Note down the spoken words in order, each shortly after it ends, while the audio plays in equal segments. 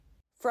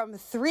From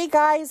three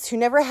guys who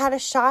never had a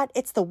shot,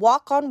 it's the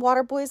Walk on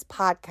Waterboys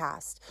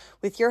podcast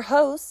with your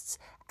hosts,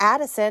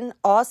 Addison,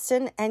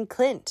 Austin, and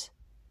Clint.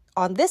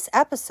 On this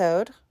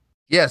episode...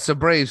 Yeah, so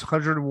Braves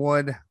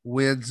 101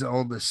 wins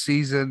on the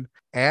season.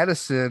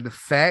 Addison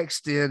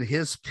faxed in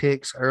his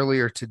picks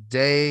earlier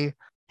today.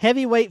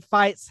 Heavyweight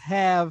fights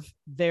have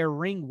their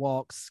ring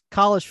walks.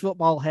 College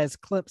football has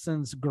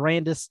Clemson's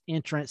grandest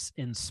entrance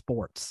in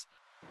sports.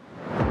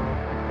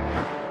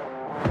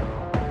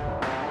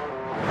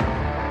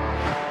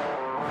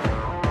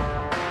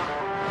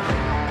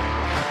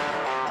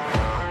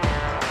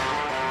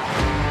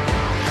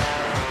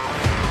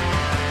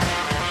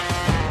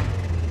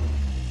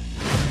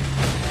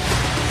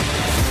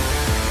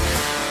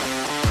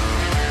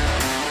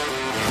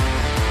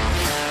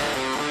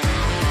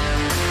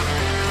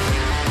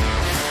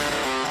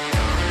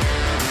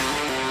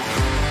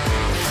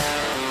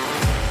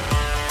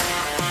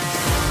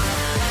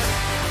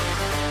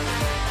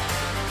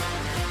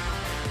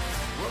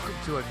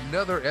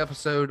 Another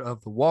episode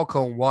of the Walk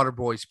on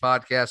Waterboys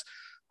podcast.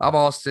 I'm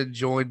Austin,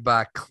 joined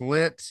by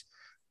Clint.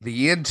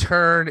 The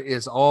intern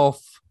is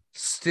off,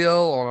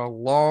 still on a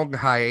long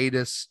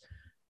hiatus.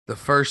 The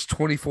first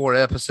 24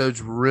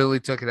 episodes really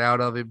took it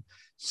out of him,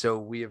 so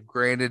we have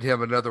granted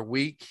him another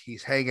week.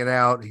 He's hanging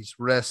out, he's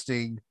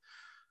resting,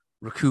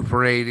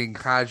 recuperating,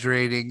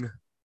 hydrating.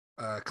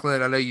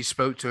 Clint, I know you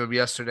spoke to him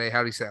yesterday.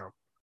 How'd he sound?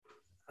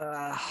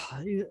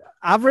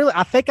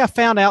 I think I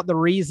found out the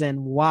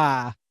reason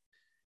why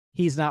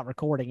he's not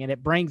recording, and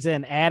it brings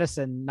in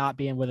Addison not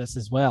being with us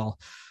as well.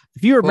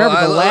 If you remember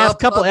the last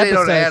couple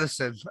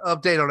episodes,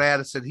 update on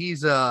Addison.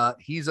 He's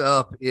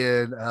up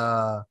in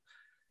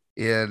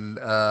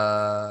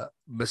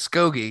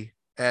Muskogee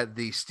at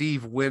the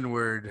Steve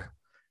Winward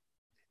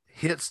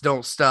Hits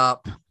Don't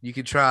Stop. You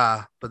can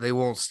try, but they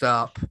won't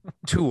stop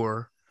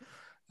tour.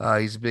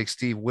 He's a big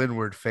Steve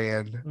Winward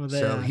fan,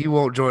 so he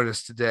won't join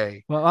us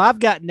today. Well, I've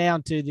gotten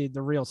down to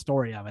the real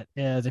story of it.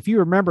 Is if you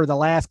remember the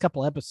last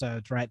couple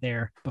episodes right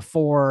there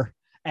before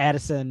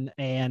Addison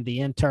and the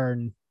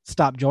intern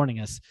stopped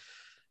joining us,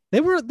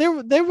 there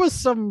was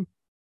some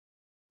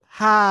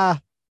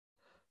high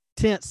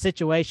tense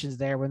situations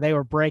there when they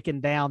were breaking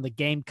down the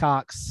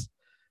Gamecocks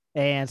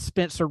and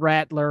Spencer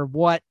Rattler,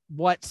 what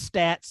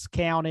stats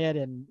counted,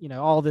 and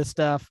all this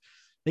stuff.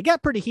 They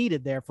got pretty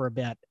heated there for a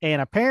bit,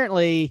 and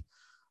apparently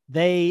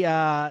they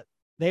are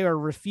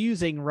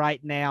refusing right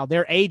now.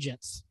 Their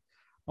agents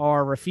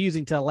are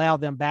refusing to allow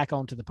them back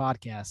onto the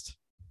podcast.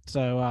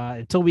 So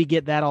until we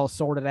get that all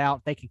sorted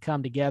out, they can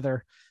come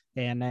together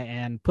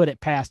and put it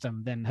past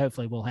them. Then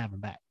hopefully we'll have them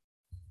back.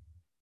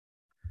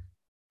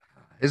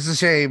 It's a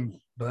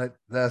shame, but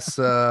that's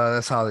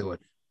Hollywood.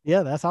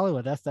 Yeah, that's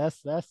Hollywood. That's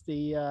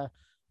the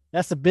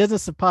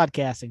business of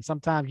podcasting.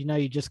 Sometimes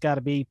you just got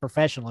to be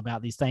professional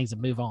about these things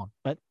and move on.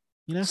 But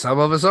some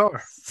of us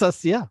are. So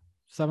yeah.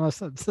 Some of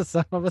us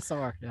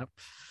are. Yep.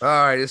 All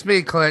right. It's me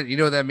and Clint. You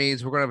know what that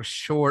means. We're going to have a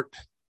short,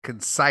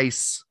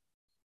 concise,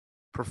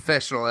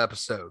 professional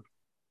episode.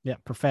 Yeah.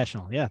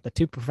 Professional. Yeah. The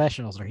two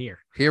professionals are here.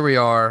 Here we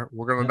are.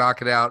 We're going to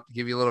knock it out,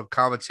 give you a little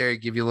commentary,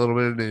 give you a little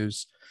bit of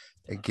news,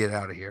 and get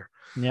out of here.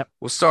 Yep.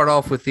 We'll start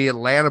off with the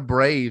Atlanta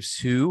Braves,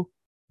 who,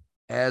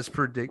 as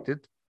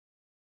predicted.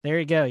 There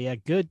you go. Yeah.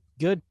 Good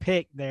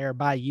pick there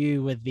by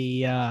you with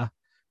the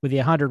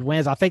 100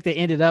 wins. I think they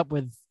ended up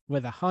with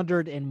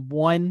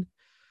 101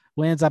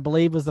 wins, I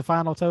believe, was the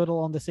final total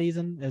on the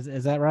season.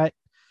 Is that right?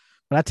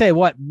 But I tell you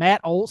what, Matt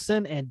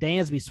Olson and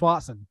Dansby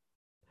Swanson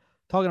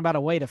talking about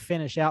a way to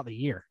finish out the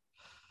year.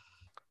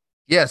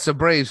 Yeah, so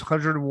Braves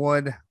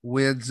 101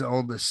 wins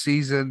on the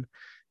season.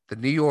 The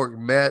New York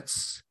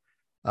Mets,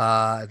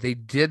 they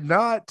did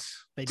not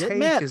take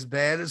as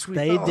bad as we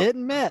thought. They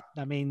didn't met.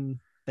 I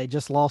mean, they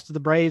just lost to the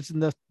Braves in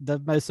the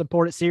most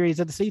important series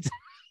of the season.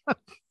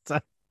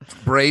 So.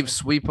 Braves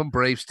sweep them.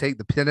 Braves take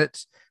the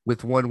pennant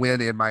with one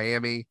win in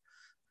Miami.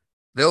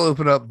 They'll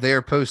open up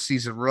their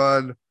postseason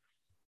run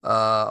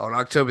on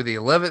October the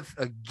 11th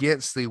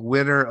against the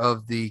winner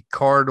of the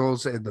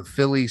Cardinals and the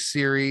Phillies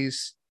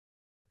series.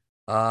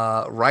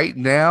 Right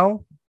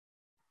now,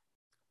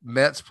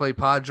 Mets play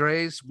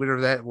Padres. Winner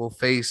of that will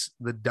face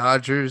the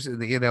Dodgers in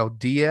the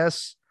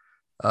NLDS,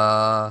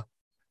 the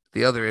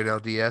other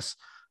NLDS.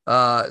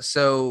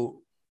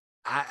 So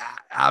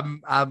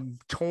I'm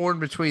torn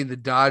between the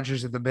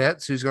Dodgers and the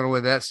Mets. Who's going to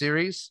win that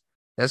series?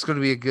 That's going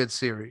to be a good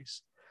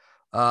series.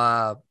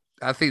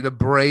 I think the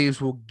Braves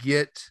will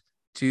get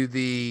to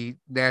the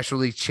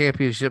National League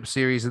Championship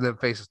Series and then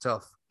face a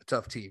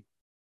tough team.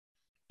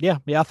 Yeah.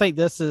 I think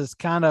this is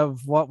kind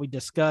of what we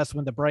discussed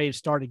when the Braves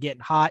started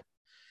getting hot.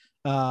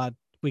 None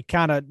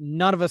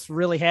of us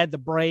really had the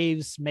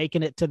Braves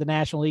making it to the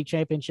National League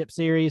Championship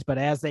Series, but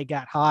as they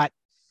got hot,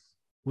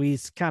 we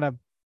kind of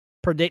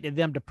predicted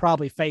them to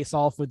probably face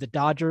off with the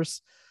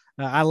Dodgers.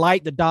 I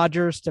like the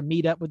Dodgers to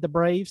meet up with the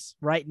Braves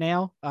right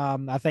now.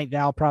 I think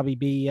that'll probably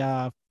be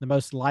the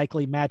most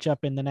likely matchup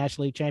in the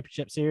National League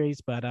Championship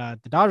Series, but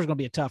the Dodgers are going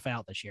to be a tough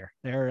out this year.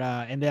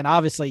 And then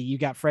obviously you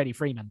got Freddie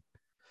Freeman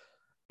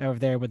over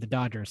there with the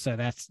Dodgers. So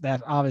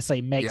that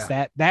obviously makes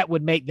Yeah. that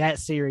would make that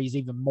series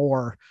even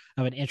more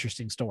of an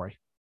interesting story.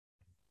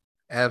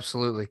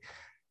 Absolutely.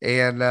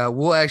 And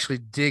we'll actually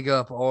dig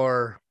up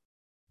our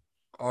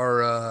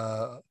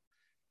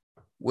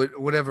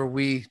whatever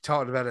we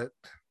talked about it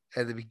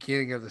at the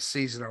beginning of the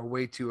season, our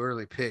way too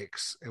early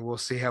picks, and we'll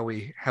see how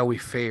we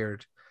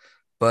fared.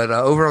 But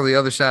over on the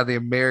other side of the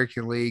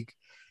American League,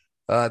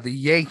 the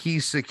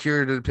Yankees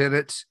secured a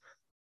pennant.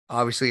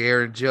 Obviously,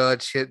 Aaron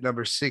Judge hit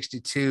number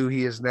 62.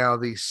 He is now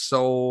the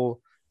sole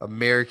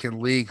American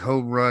League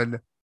home run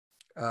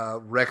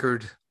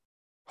record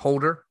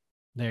holder.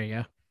 There you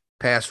go.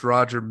 Past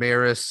Roger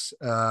Maris.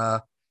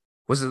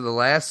 Was it the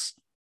last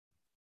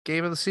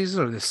game of the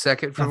season or the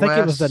second from I think last?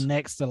 it was the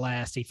next to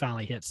last. He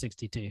finally hit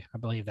 62. I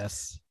believe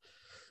that's.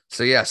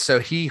 So, yeah, so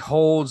he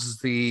holds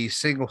the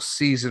single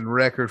season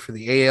record for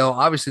the AL.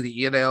 Obviously,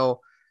 the NL,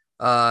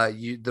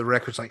 the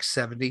record's like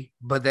 70,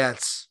 but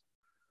that's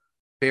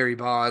Barry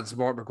Bonds,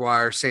 Mark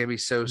McGwire, Sammy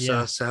Sosa.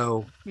 Yeah.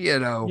 So, you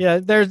know.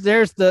 Yeah,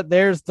 there's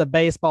the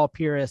baseball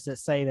purists that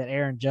say that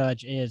Aaron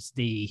Judge is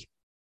the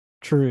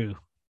true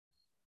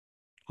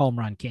home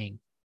run king.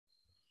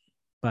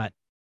 But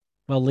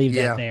we'll leave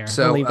that there.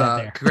 So, we'll leave that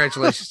there.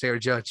 Congratulations, to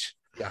Aaron Judge.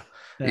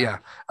 Yeah.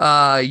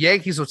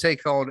 Yankees will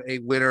take on a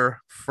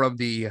winner from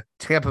the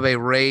Tampa Bay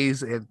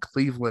Rays and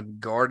Cleveland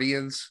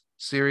Guardians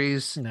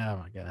series.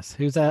 No, I guess.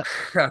 Who's that?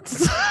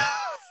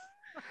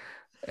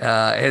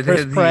 And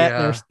Chris then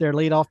Pratt, their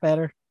leadoff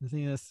batter.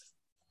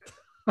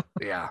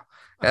 Yeah.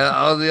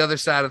 On the other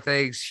side of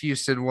things,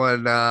 Houston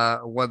won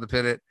the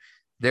pennant.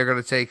 They're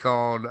going to take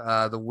on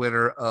the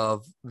winner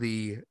of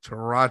the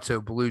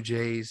Toronto Blue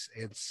Jays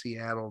and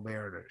Seattle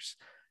Mariners.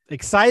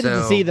 Excited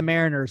to see the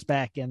Mariners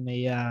back in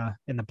the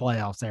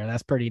playoffs there.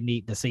 That's pretty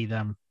neat to see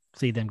them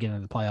get into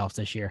the playoffs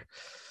this year.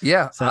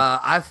 Yeah. So,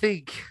 I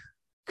think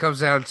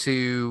comes down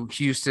to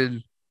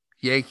Houston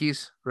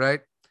Yankees, right?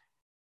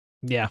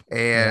 Yeah.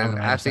 And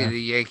I think the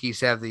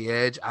Yankees have the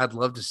edge. I'd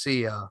love to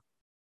see a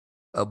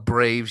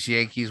Braves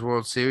Yankees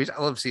World Series. I'd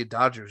love to see a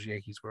Dodgers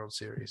Yankees World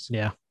Series.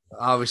 Yeah.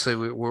 Obviously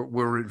we're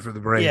rooting for the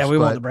Braves. Yeah, we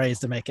want the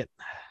Braves to make it.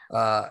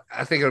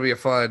 I think it'll be a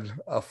fun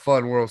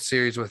World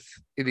Series with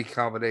any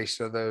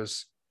combination of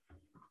those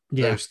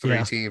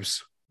three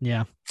teams.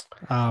 Yeah.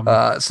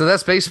 So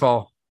that's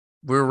baseball.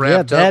 We're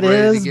wrapped up.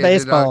 Ready to get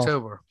baseball. into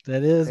October.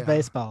 That is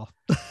baseball.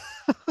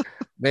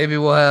 Maybe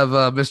we'll have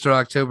Mr.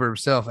 October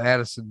himself,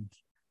 Addison,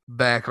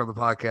 back on the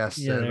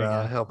podcast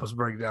and help us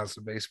break down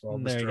some baseball,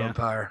 Mr.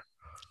 Umpire.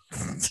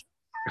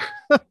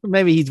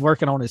 Maybe he's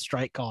working on his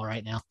strike call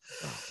right now.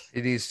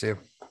 He needs to.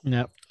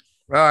 Yep.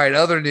 All right.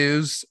 Other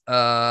news.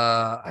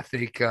 I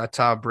think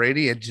Tom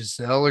Brady and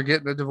Giselle are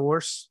getting a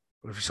divorce.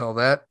 What if you saw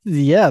that?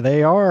 Yeah,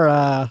 they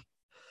are.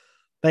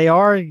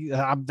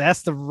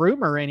 That's the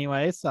rumor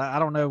anyway. So I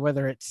don't know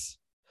whether it's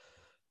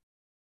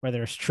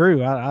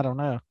true. I don't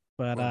know.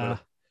 But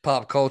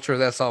pop culture.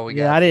 That's all we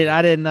got. Yeah,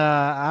 I didn't.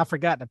 I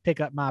forgot to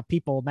pick up my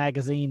People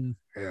magazine.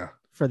 Yeah.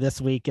 For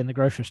this week in the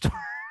grocery store.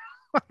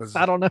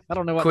 I don't know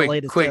what the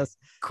latest is.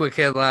 Quick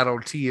headline on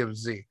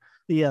TMZ.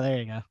 Yeah, there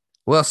you go.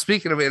 Well,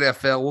 speaking of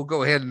NFL, we'll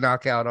go ahead and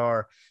knock out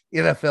our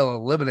NFL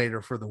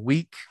eliminator for the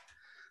week.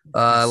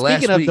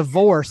 Speaking of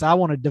divorce, I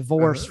want a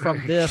divorce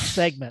from this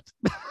segment.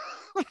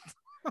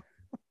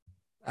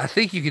 I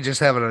think you can just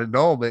have an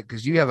annulment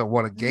because you haven't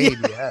won a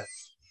game yet.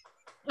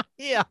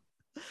 Yeah.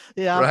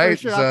 I'm right?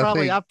 pretty sure. So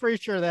I'm pretty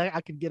sure that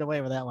I could get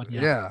away with that one.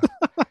 Yeah.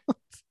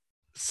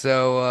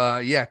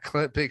 So,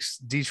 Clint picks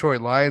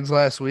Detroit Lions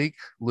last week,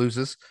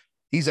 loses.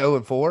 He's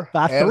 0-4.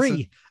 By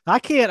 3. I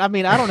can't. I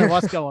mean, I don't know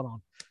what's going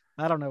on.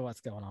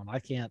 I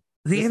can't.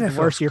 The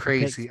NFL is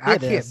crazy. I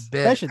can't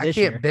bet. I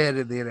can't bet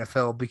in the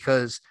NFL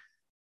because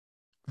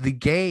the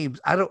games,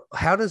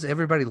 how does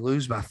everybody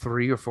lose by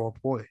 3 or 4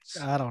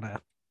 points? I don't know.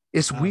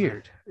 It's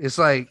weird. It's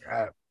like,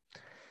 I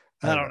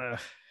don't know.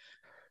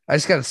 I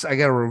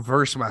gotta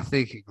reverse my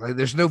thinking. Like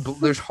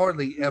there's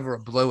hardly ever a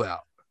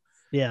blowout.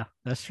 Yeah,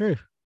 that's true.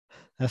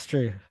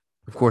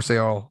 Of course, they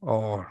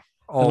all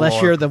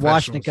unless you're the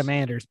Washington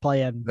Commanders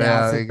playing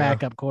as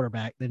backup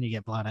quarterback, then you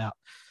get blown out.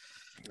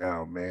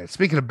 Oh man!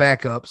 Speaking of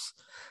backups,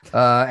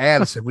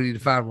 Addison, we need to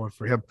find one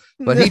for him.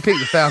 But he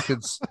picked the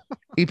Falcons.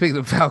 He picked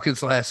the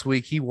Falcons last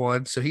week. He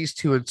won, so he's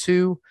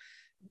 2-2.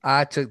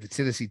 I took the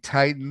Tennessee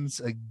Titans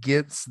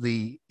against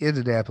the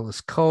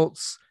Indianapolis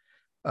Colts,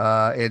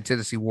 and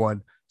Tennessee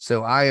won.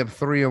 So I am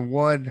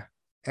 3-1.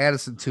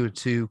 Addison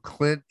 2-2.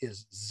 Clint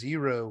is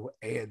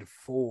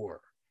 0-4.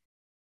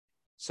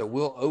 So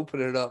we'll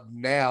open it up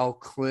now.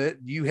 Clint,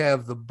 you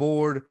have the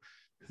board.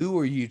 Who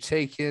are you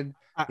taking?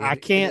 I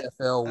can't.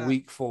 NFL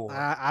Week 4.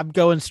 I'm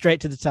going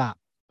straight to the top.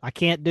 I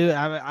can't do it.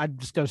 I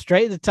just go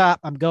straight to the top.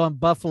 I'm going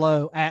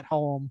Buffalo at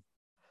home,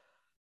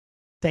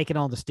 taking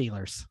on the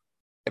Steelers.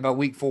 And by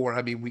Week 4,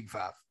 I mean Week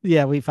 5.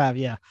 Yeah, Week 5.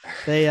 Yeah,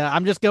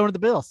 I'm just going to the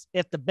Bills.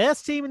 If the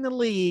best team in the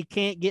league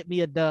can't get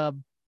me a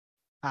dub,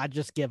 I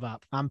just give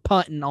up. I'm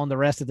punting on the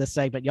rest of this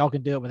segment. Y'all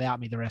can do it without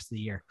me the rest of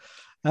the year.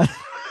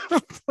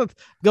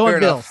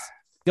 Going Bills.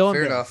 Going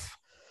Fair Bills. enough.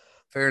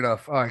 Fair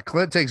enough. All right,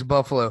 Clint takes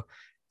Buffalo.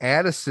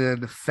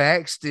 Addison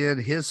faxed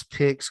in his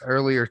picks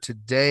earlier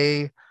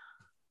today,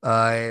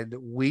 and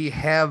we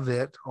have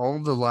it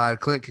on the line.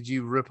 Clint, could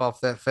you rip off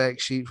that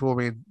fact sheet for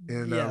me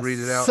and Yes. read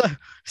it out?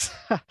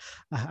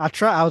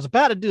 I was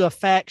about to do a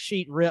fact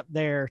sheet rip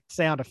there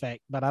sound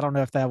effect, but I don't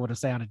know if that would have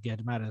sounded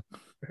good. It might have.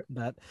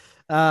 But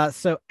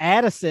so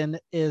Addison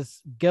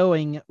is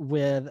going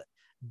with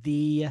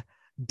the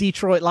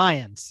Detroit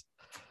Lions.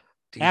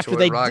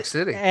 Rock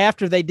City.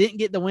 After they didn't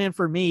get the win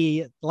for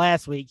me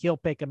last week, he'll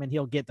pick them and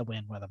he'll get the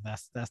win with them.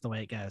 That's the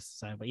way it goes.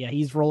 So, but yeah,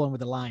 he's rolling with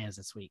the Lions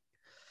this week.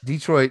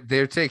 Detroit,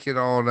 they're taking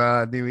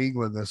on New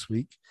England this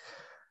week.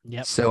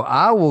 Yep. So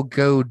I will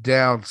go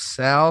down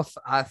south.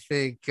 I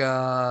think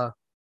Seahawks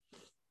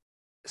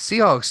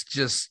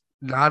just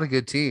not a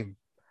good team.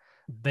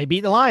 They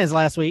beat the Lions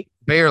last week.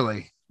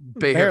 Barely.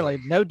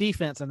 No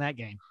defense in that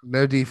game.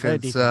 No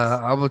defense.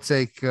 I'm going to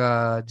take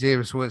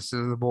Jameis Winston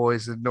and the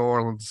boys in New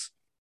Orleans.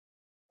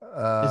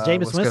 Is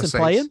Jameis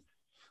Winston playing?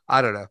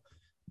 I don't know,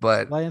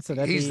 but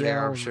so he's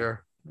there, I'm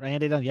sure.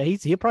 Randy Dunn. Yeah,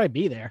 he'll probably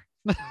be there.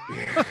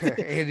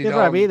 He'll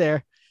probably be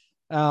there.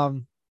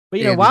 But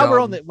while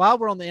we're on the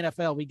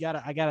NFL,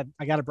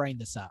 I gotta bring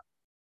this up.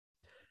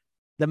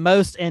 The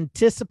most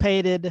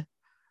anticipated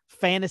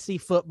fantasy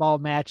football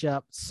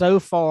matchup so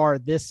far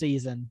this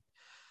season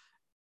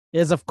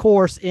is, of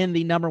course, in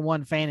the number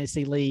one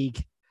fantasy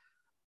league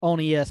on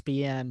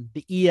ESPN,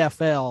 the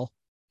EFL.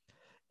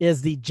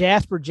 Is the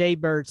Jasper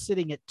Jaybirds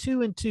sitting at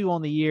 2-2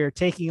 on the year,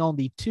 taking on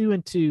the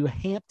 2-2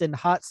 Hampton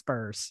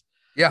Hotspurs.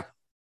 Yeah.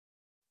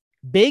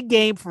 Big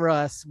game for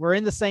us. We're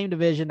in the same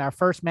division, our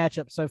first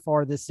matchup so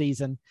far this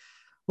season.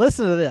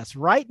 Listen to this.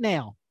 Right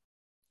now,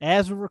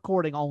 as we're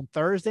recording on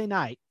Thursday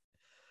night,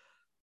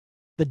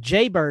 the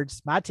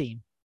Jaybirds, my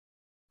team,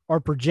 are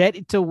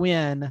projected to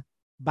win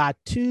by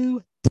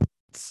 2/10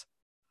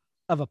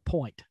 of a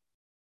point.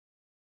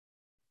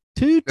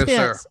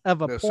 2/10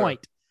 of a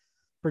point.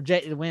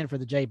 Projected to win for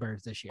the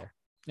Jaybirds this year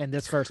in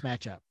this first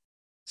matchup.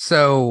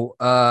 So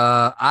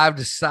I've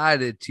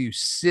decided to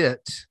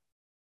sit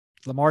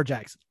Lamar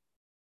Jackson.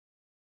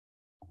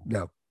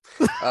 No.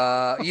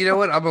 You know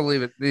what? I'm gonna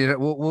leave it.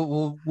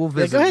 We'll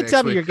visit. Go ahead and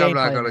tell me week. your game.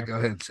 I'm not gonna go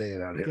ahead and say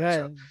it out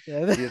here.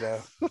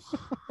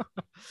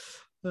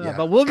 So,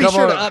 But we'll be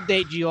sure to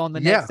update you on the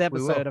next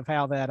episode of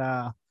how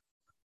that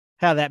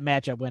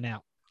matchup went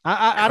out.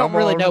 I don't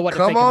really know what to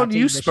think. Come on,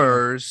 you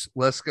Spurs.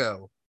 Let's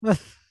go.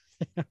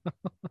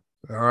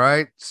 All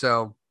right.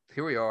 So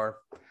here we are.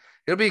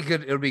 It'll be a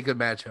good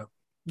matchup.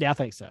 Yeah, I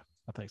think so.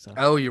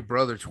 Oh, your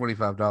brother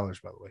 $25,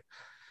 by the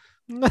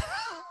way.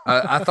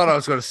 I thought I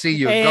was going to see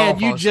you in golf.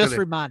 And you just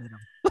reminded him.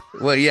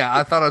 Well, yeah,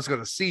 I thought I was going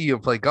to see you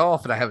and play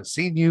golf, and I haven't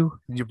seen you.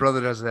 And your brother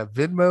doesn't have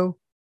Venmo.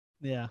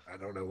 Yeah. I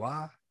don't know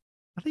why.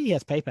 I think he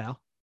has PayPal.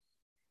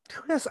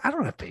 I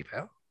don't have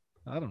PayPal.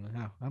 I don't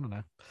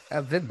know. I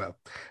have Venmo.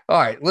 All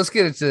right, let's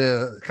get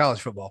into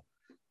college football.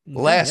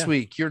 Last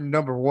week, your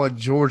number one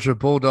Georgia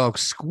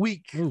Bulldogs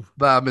squeak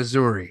by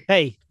Missouri.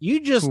 Hey,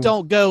 you just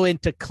don't go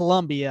into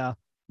Columbia,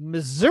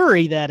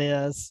 Missouri, that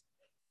is,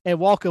 and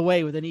walk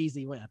away with an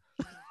easy win.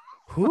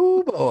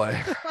 Oh boy,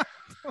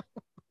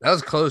 that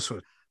was a close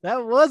one.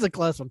 That was a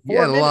close one. You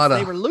had a lot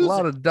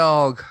of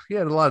dog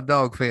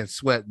fans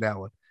sweating that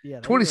one. Yeah,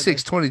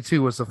 26-22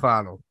 was the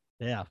final.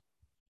 Yeah.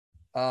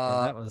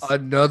 That was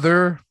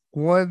another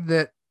one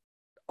that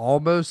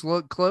almost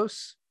looked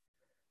close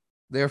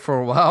there for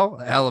a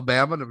while.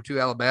 Alabama, number 2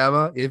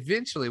 Alabama,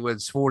 eventually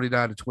wins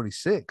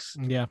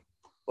 49-26. Yeah.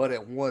 But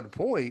at one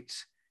point,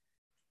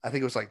 I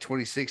think it was like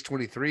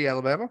 26-23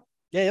 Alabama.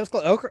 Yeah, it was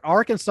close.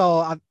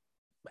 Arkansas,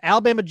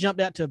 Alabama jumped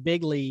out to a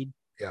big lead.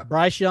 Yeah.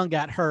 Bryce Young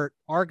got hurt.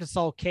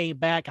 Arkansas came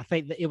back. I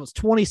think that it was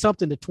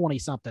 20-something to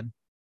 20-something.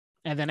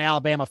 And then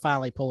Alabama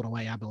finally pulled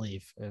away, I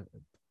believe.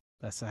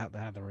 That's how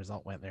the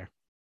result went there.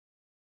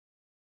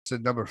 So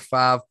number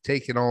 5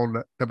 taking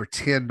on number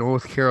 10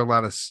 North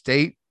Carolina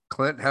State.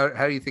 Clint, how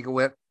do you think it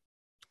went?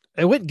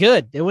 It went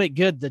good.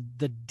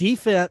 The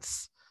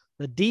defense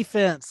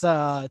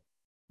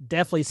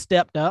definitely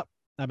stepped up.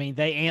 I mean,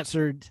 they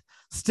answered.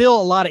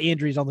 Still a lot of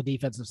injuries on the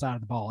defensive side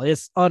of the ball.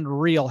 It's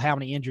unreal how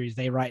many injuries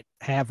they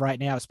have right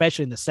now,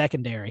 especially in the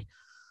secondary.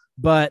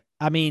 But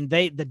I mean,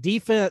 the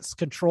defense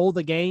controlled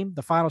the game.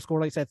 The final score,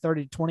 like I said,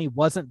 30-20,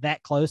 wasn't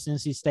that close.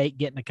 NC State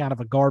getting a kind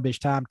of a garbage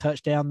time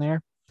touchdown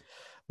there.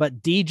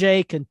 But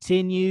DJ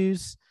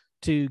continues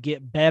to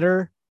get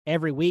better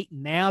every week.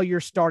 Now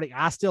you're starting.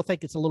 I still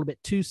think it's a little bit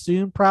too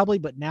soon, probably,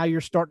 but now you're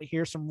starting to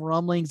hear some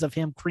rumblings of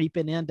him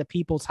creeping into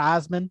people's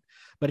Heisman.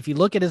 But if you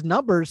look at his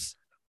numbers,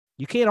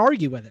 you can't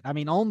argue with it. I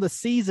mean, on the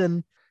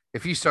season,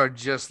 if you start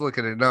just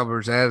looking at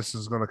numbers,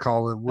 Addison's going to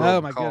call him Will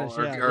oh my McCall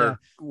goodness, or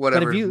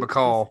whatever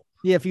McCall.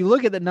 If you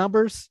look at the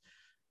numbers,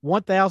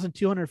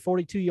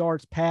 1,242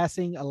 yards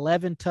passing,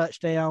 11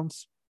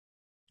 touchdowns,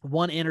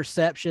 1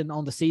 interception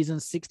on the season,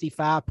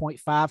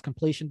 65.5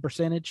 completion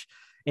percentage,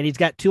 and he's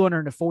got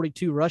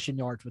 242 rushing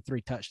yards with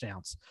 3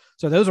 touchdowns.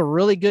 So those are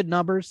really good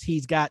numbers.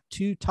 He's got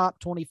 2 top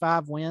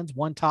 25 wins,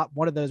 one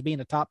of those being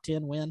a top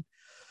 10 win.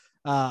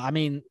 I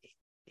mean,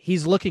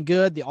 he's looking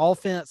good. The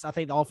offense, I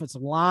think the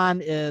offensive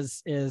line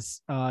is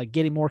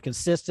getting more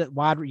consistent.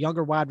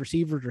 Younger wide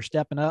receivers are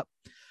stepping up.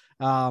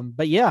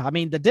 But yeah, I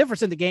mean, the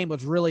difference in the game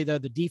was really, though,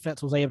 the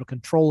defense was able to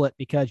control it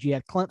because you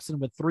had Clemson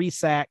with 3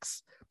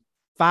 sacks,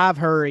 5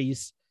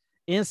 hurries,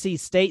 NC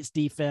State's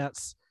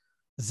defense,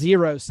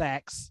 0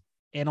 sacks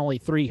and only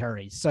 3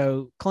 hurries.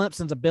 So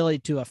Clemson's ability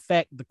to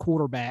affect the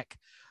quarterback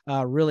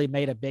really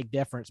made a big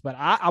difference. But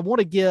I want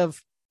to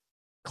give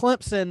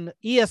Clemson,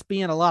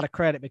 ESPN, a lot of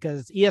credit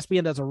because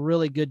ESPN does a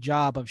really good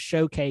job of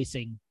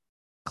showcasing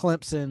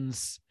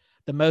Clemson's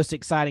the most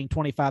exciting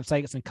 25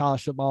 seconds in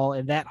college football,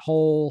 and that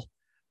whole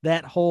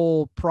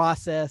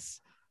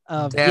process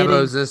of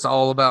Dabo's This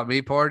All About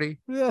Me party.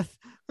 Yeah,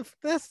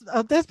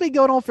 that's been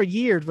going on for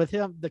years with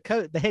him,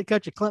 the head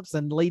coach of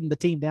Clemson, leading the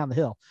team down the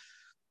hill.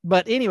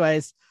 But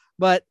anyways,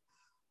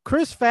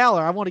 Chris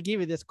Fowler, I want to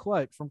give you this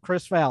quote from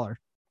Chris Fowler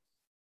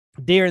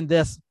during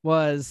this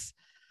was,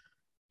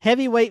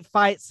 heavyweight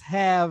fights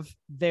have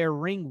their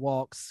ring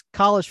walks.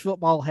 College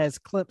football has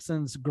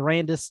Clemson's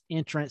grandest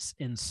entrance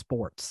in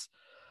sports.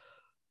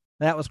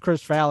 That was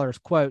Chris Fowler's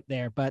quote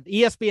there. But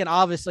ESPN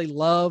obviously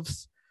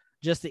loves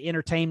just the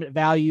entertainment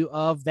value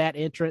of that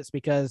entrance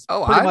because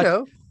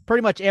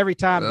pretty much every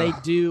time they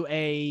do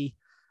a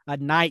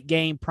night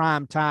game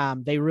prime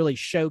time, they really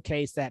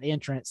showcase that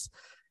entrance.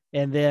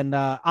 And then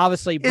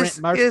obviously Brent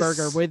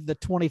Musburger with the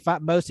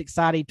 25 most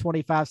exciting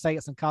 25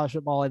 seconds in college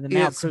football. And then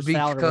now Chris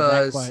Fowler with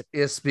that quote.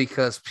 It's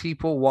because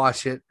people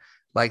watch it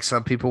like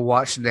some people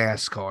watch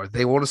NASCAR.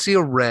 They want to see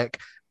a wreck.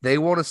 They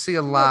want to see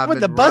a lineman with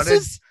the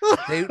buses.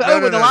 With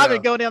the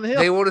lineman going down the hill.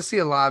 They want to see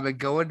a lineman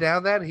going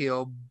down that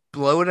hill,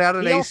 blowing out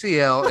an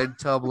ACL and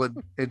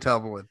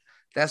tumbling.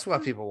 That's why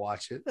people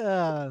watch it.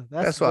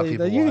 That's why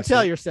people. You can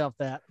tell yourself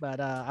that, but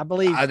I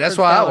believe that's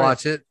why I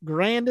watch it.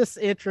 Grandest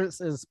entrance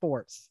in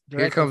sports.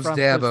 Here comes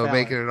Dabo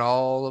making it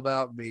all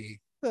about me.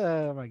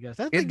 Oh my gosh!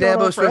 Isn't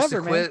Dabo supposed to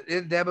quit?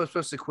 Isn't Dabo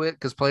supposed to quit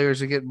because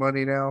players are getting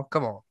money now?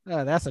 Come on.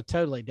 That's a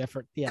totally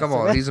different. Yeah. Come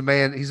on. He's a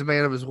man. He's a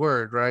man of his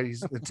word, right?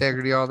 He's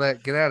integrity, all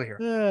that. Get out of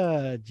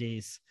here.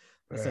 Geez,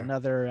 that's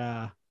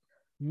another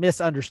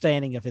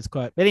misunderstanding of his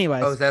quote. But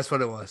anyways. Oh, that's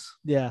what it was.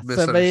 Yeah.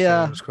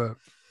 Misunderstanding his quote.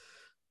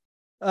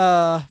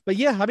 But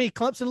yeah, I mean,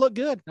 Clemson looked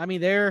good. I mean,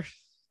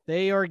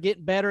 they are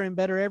getting better and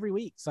better every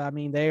week. So I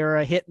mean, they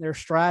are hitting their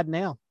stride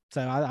now.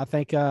 So I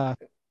think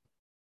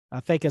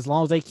as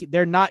long as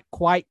they're not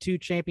quite to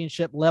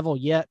championship level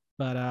yet,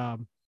 but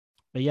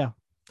yeah.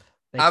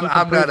 I'm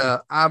not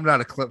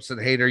a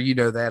Clemson hater. You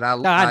know that.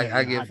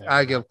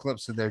 I give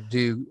Clemson their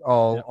due.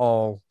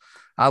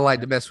 I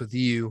like to mess with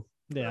you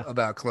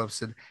about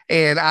Clemson,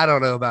 and I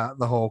don't know about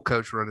the whole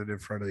coach running in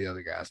front of the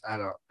other guys.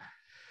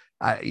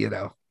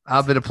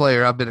 I've been a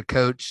player. I've been a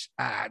coach.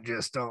 I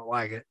just don't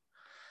like it.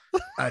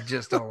 All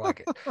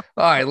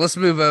right, let's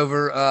move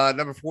over.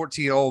 Number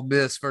 14, Ole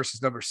Miss versus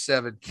number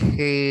 7,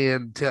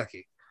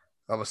 Kentucky.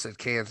 I almost said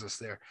Kansas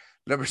there.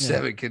 Number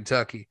 7,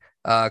 Kentucky.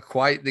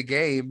 Quite the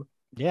game.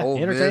 Yeah,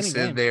 Ole Miss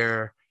in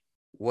their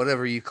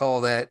whatever you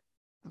call that.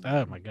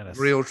 Oh my goodness!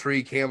 Real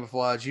tree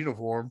camouflage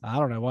uniform. I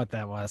don't know what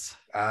that was.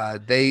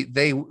 They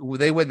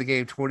win the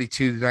game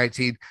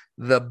 22-19.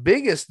 The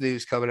biggest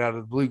news coming out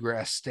of the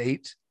Bluegrass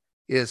State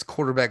is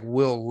quarterback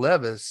Will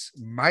Levis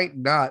might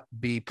not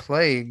be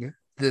playing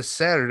this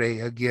Saturday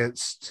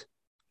against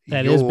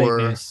that is big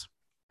news.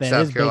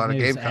 South Carolina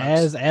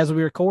Gamecocks. As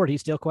we record,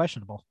 he's still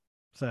questionable.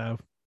 So,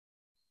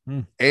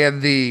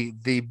 and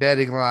the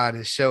betting line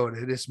is showing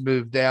it. It's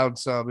moved down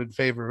some in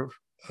favor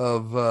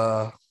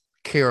of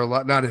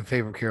Carolina, not in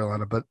favor of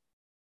Carolina, but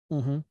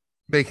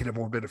making it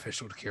more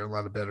beneficial to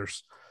Carolina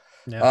bettors.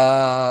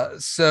 Yeah.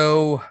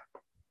 So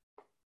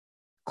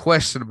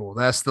questionable.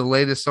 That's the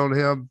latest on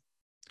him.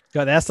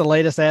 So that's the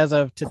latest as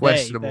of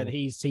today. That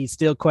he's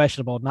still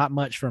questionable. Not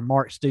much from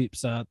Mark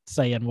Stoops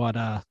saying what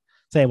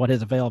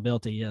his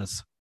availability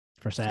is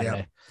for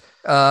Saturday.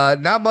 Yeah.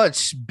 Not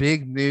much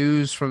big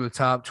news from the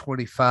top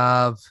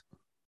 25.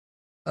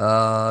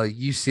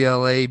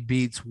 UCLA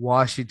beats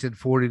Washington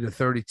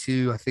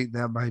 40-32. I think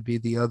that might be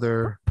the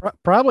other.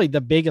 Probably the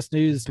biggest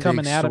news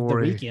coming out of the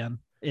weekend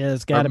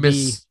is got to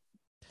be.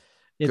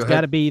 It's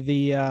got to be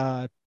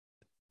the.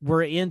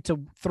 We're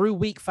through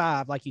week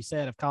 5, like you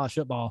said, of college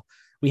football.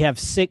 We have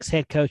 6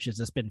 head coaches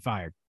that's been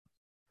fired.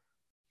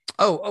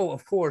 Oh,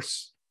 of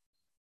course.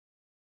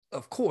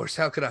 Of course.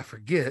 How could I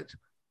forget?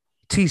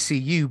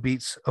 TCU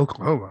beats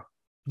Oklahoma.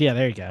 Yeah,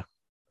 there you go.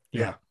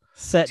 Yeah.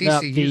 Setting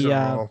TCU's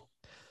up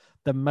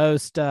the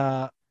most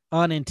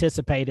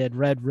unanticipated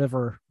Red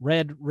River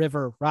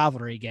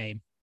rivalry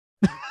game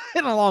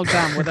in a long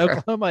time with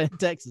Oklahoma and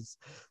Texas.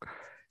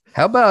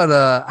 How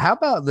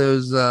about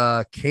those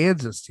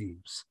Kansas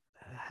teams?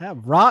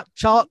 Rock,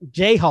 chalk,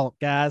 Jayhawk,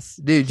 guys.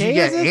 Dude,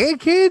 Kansas? You got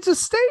Kansas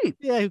State.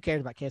 Yeah, who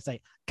cares about Kansas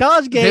State?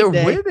 College game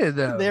day. They're winning,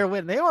 though. They're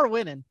winning. They are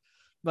winning.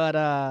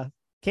 But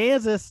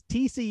Kansas,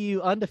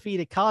 TCU,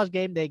 undefeated college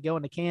game day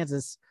going to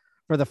Kansas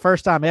for the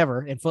first time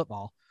ever in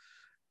football.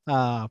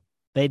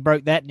 They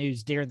broke that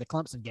news during the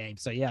Clemson game.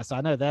 So, yeah, so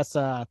I know that's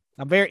I'm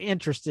very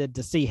interested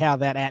to see how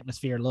that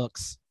atmosphere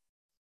looks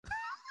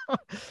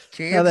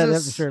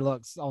Kansas sure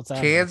looks on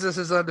Saturday. Kansas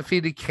is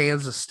undefeated.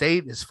 Kansas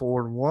State is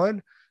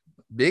 4-1.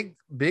 Big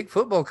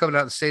football coming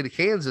out of the state of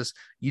Kansas.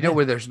 You know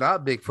where there's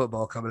not big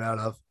football coming out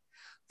of?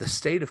 The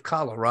state of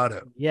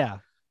Colorado. Yeah.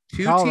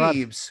 Two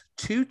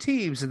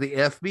teams in the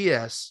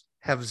FBS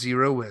have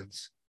 0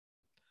 wins.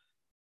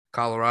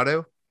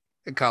 Colorado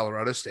and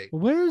Colorado State.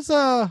 Where's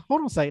hold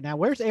on a second now.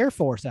 Where's Air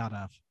Force out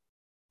of?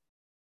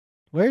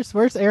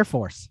 Where's Air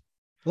Force?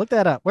 Look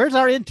that up. Where's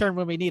our intern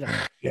when we need him?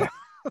 Yeah.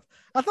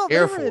 I thought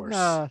Air they were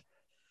Force.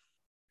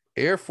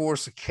 in Air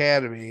Force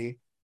Academy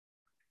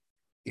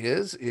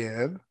is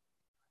in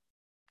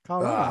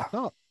Colorado. I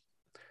thought.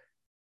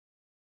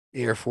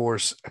 Air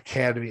Force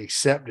Academy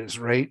acceptance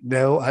rate.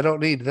 No, I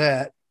don't need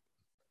that.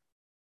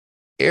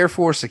 Air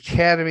Force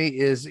Academy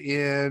is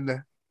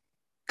in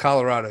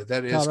Colorado.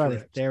 That is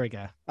correct. There we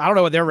go. I don't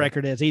know what their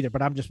record is either,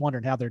 but I'm just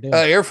wondering how they're doing.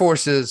 Air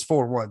Force is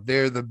 4-1.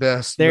 They're the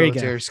best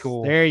military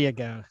school. There you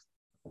go.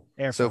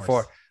 Air Force. So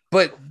far.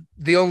 But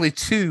the only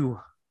 2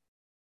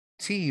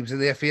 teams in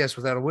the FBS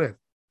without a win.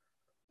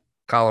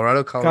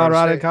 Colorado.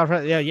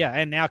 Yeah.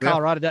 And now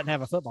Colorado doesn't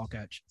have a football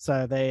coach.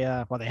 So they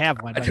have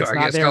one, but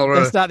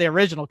it's not the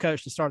original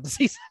coach to start the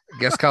season. I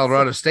guess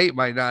Colorado State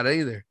might not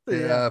either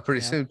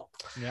pretty soon.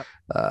 Yep.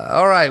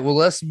 All right. Well,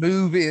 let's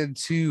move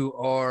into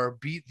our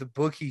Beat the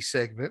Bookie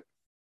segment.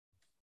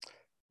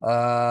 We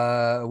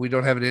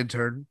don't have an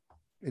intern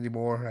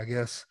anymore, I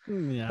guess.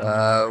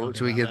 So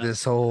we get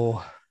this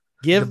whole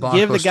give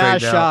the guy a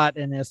shot,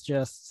 and it's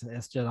just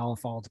all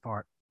falls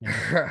apart.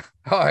 Yeah.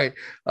 All right.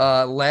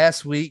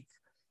 Last week,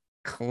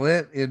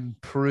 Clint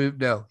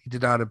improved. No, he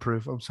did not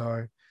improve. I'm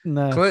sorry.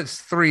 No.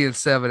 Clint's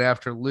 3-7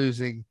 after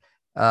losing.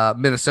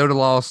 Minnesota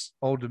lost.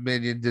 Old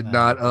Dominion did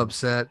not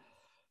upset.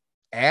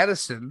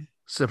 Addison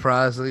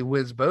surprisingly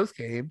wins both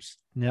games.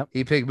 Yep.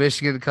 He picked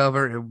Michigan to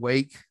cover and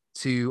Wake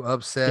to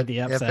upset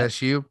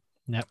FSU.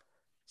 Yep.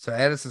 So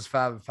Addison's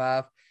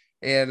 5-5,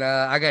 and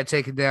I got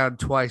taken down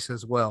twice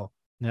as well.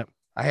 Yep.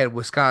 I had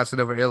Wisconsin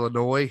over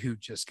Illinois, who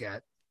just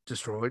got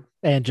destroyed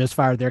and just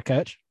fired their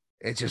coach.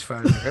 And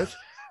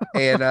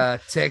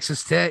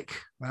Texas Tech,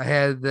 I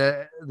had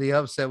the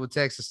upset with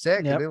Texas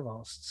Tech, and they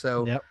lost.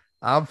 So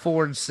I'm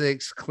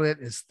 4-6. Clint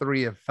is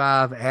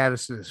 3-5.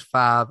 Addison is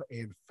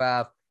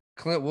 5-5.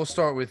 Clint, we'll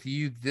start with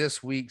you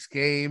this week's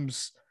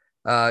games.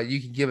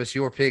 You can give us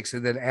your picks,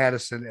 and then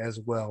Addison as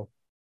well.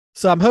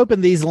 So I'm hoping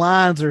these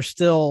lines are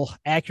still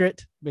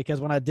accurate, because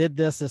when I did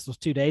this was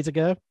 2 days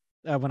ago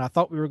when I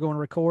thought we were going to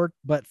record.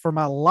 But for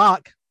my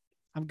lock,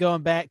 I'm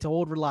going back to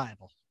old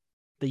reliable,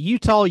 the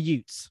Utah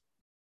Utes.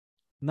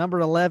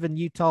 Number 11,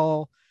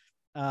 Utah,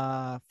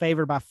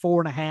 favored by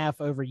 4.5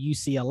 over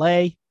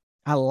UCLA.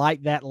 I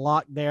like that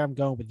lock there. I'm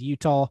going with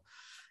Utah.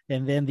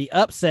 And then the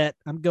upset,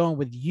 I'm going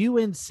with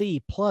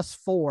UNC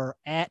 +4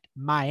 at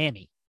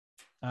Miami.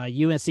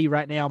 UNC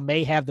right now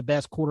may have the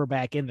best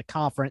quarterback in the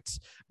conference.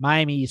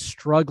 Miami is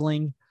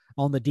struggling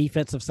on the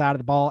defensive side of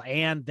the ball,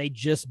 and they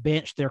just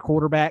benched their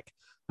quarterback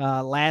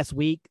last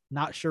week.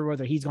 Not sure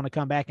whether he's going to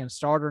come back and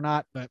start or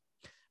not, but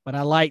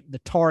I like the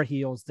Tar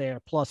Heels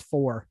there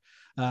 +4.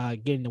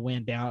 Getting the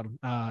win down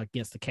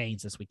against the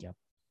Canes this weekend.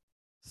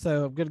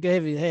 So I'm going to go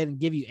ahead and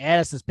give you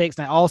Addison's picks.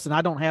 Now, Austin,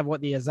 I don't have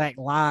what the exact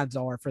lines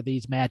are for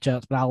these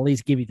matchups, but I'll at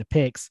least give you the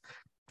picks.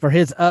 For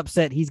his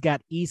upset, he's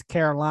got East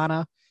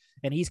Carolina,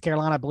 and East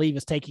Carolina, I believe,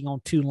 is taking on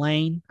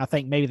Tulane. I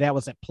think maybe that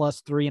was at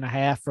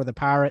 +3.5 for the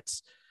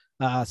Pirates.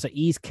 So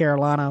East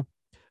Carolina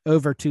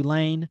over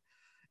Tulane.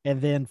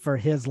 And then for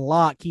his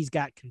lock, he's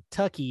got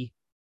Kentucky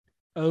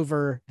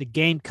over the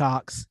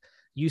Gamecocks.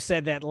 You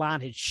said that line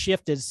had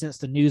shifted since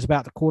the news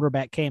about the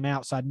quarterback came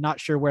out, so I'm not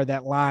sure where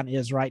that line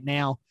is right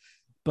now.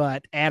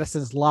 But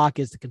Addison's lock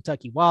is the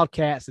Kentucky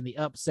Wildcats, and the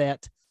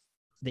upset,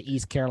 the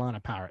East Carolina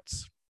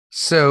Pirates.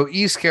 So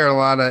East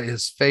Carolina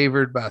is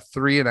favored by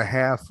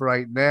 3.5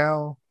 right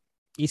now.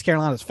 East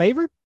Carolina's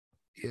favored?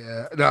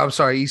 Yeah. No, I'm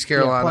sorry. East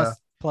Carolina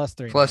plus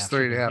 3.5.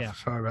 +3.5. Yeah.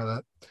 Sorry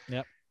about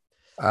that.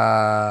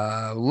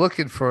 Yep.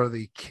 Looking for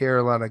the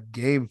Carolina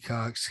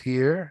Gamecocks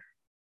here.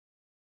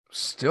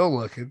 Still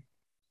looking.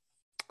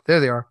 There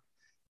they are.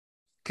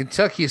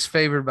 Kentucky is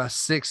favored by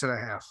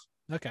 6.5.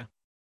 Okay.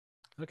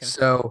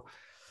 So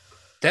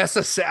that's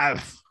a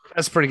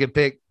pretty good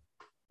pick.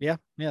 Yeah,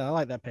 I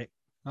like that pick.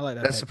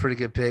 That's a pretty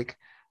good pick.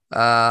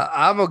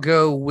 I'm gonna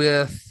go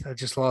with. I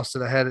just lost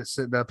it. I had it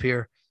sitting up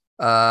here.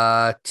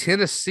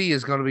 Tennessee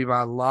is going to be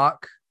my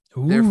lock.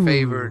 Ooh. They're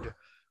favored.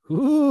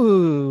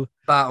 Ooh.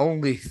 By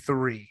only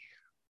 3.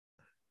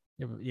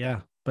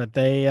 Yeah, but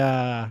they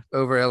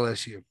over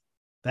LSU.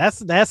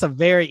 That's a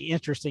very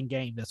interesting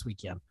game this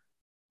weekend.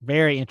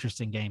 Very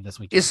interesting game this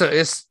weekend.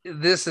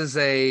 This is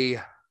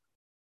a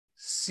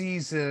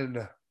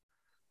season.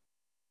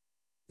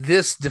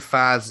 This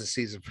defines the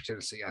season for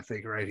Tennessee, I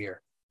think, right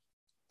here.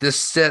 This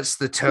sets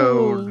the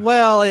tone.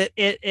 Well,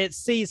 it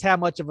sees how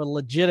much of a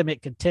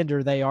legitimate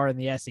contender they are in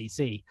the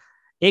SEC.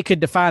 It could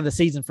define the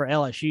season for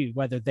LSU,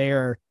 whether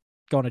they're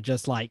going to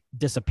just like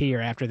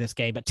disappear after this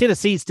game. But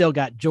Tennessee's still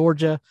got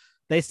Georgia.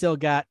 They still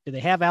got, do they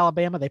have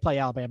Alabama? They play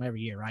Alabama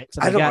every year, right?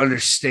 So I don't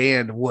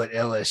understand what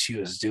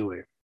LSU is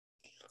doing.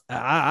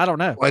 I don't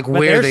know. Like but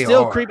where they're they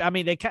still are. creepy. I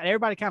mean,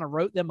 everybody kind of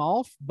wrote them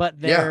off, but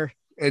they're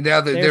and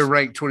now they're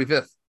ranked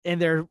 25th. And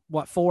they're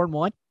what,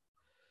 4-1?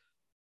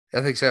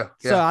 I think so.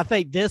 Yeah. So I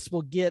think this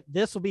will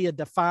be a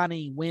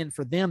defining win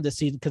for them this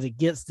season because it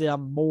gets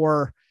them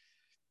more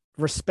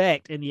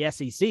respect in the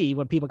SEC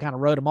when people kind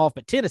of wrote them off.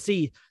 But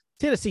Tennessee,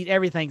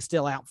 everything's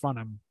still out in front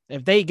of them.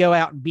 If they go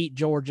out and beat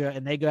Georgia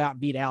and they go out and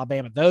beat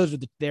Alabama, those are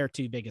their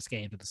two biggest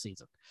games of the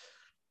season.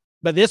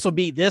 But this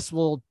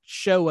will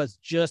show us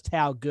just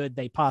how good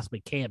they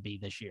possibly can be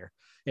this year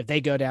if they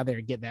go down there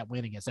and get that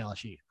win against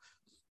LSU.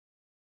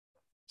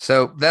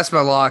 So that's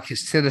my lock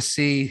is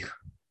Tennessee.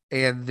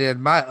 And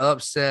then my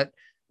upset,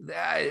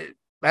 I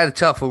had a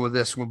tough one with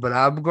this one, but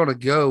I'm going to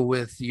go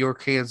with your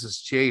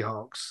Kansas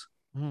Jayhawks.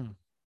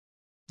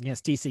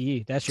 Against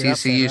TCU. That's your TCU's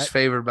upset, right?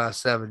 favored by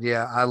 7.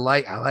 Yeah, I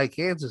like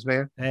Kansas,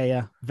 man.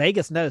 Hey,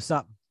 Vegas knows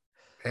something.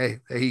 Hey,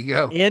 there you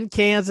go. In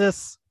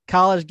Kansas,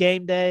 college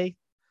game day,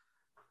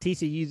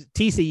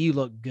 TCU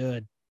looked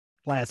good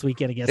last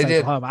weekend against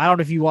Oklahoma. I don't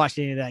know if you watched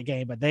any of that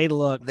game, but they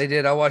looked. They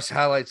did. I watched the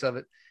highlights of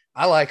it.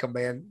 I like them,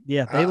 man.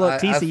 Yeah, they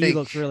look. TCU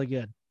looks really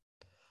good.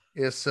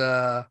 It's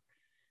I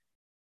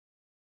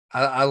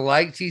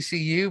like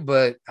TCU,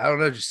 but I don't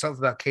know, just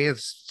something about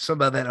Kansas,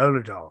 something about that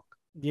underdog.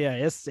 Yeah,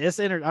 it's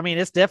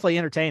definitely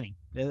entertaining.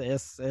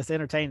 It's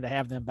entertaining to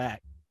have them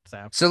back.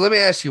 So let me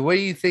ask you, what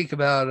do you think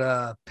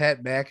about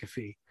Pat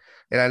McAfee?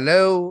 And I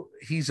know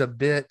he's a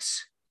bit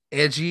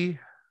edgy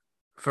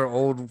for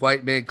old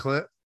white man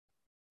Clint.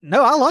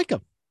 No, I like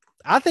him.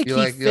 I think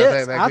he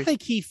fits. I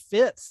think he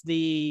fits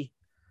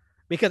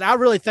because I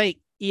really think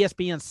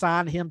ESPN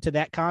signed him to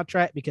that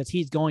contract because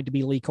he's going to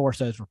be Lee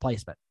Corso's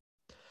replacement.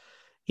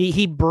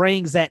 He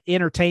brings that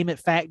entertainment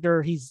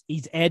factor. He's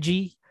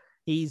edgy.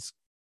 He's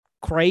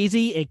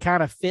crazy. It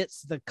kind of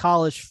fits the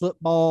college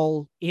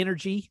football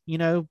energy,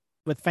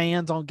 with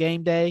fans on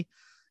game day.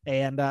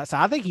 And so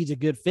I think he's a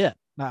good fit.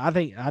 I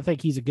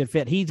think he's a good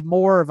fit. He's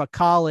more of a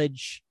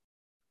college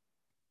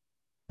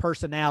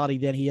personality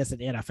than he is an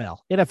NFL.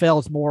 NFL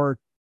is more,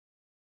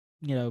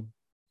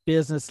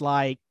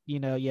 business-like,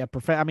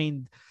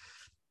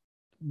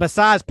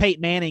 besides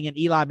Peyton Manning and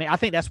Eli Manning, I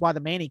think that's why the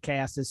Manning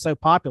cast is so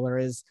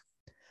popular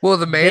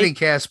the Manning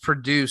cast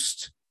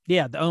produced.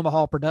 Yeah, the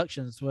Omaha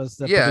Productions was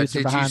the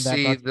producer behind that.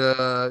 Did you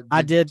see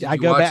I did. I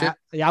go back.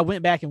 It? I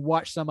went back and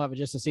watched some of it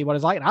just to see what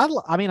it's like.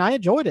 And I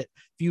enjoyed it.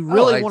 If you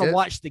really want to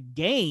watch the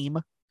game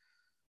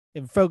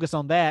and focus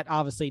on that,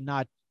 obviously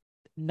not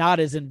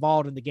as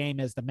involved in the game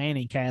as the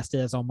Manning cast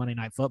is on Monday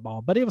Night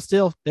Football, but there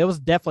was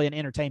definitely an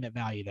entertainment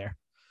value there.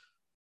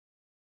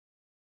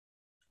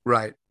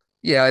 Right.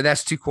 Yeah, and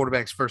that's two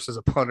quarterbacks versus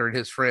a punter and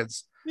his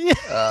friends. Yeah.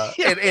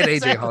 And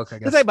AJ Hawk, I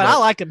guess. But I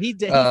like him. He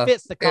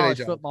fits the college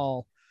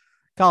football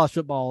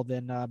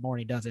than more than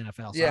he does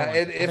NFL. So yeah,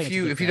 and if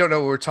you don't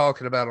know what we're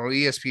talking about, on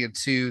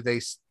ESPN2, they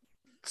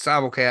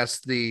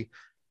simulcast the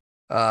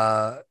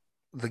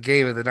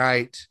game of the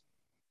night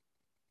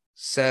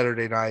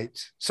Saturday night.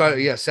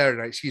 Saturday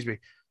night, excuse me.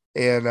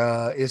 And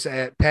it's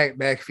at Pat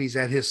McAfee's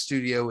at his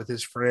studio with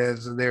his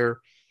friends, and they're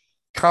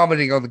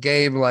commenting on the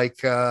game like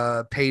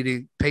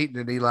Peyton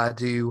and Eli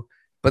do,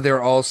 but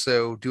they're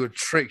also doing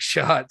trick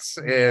shots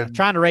and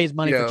trying to raise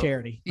money for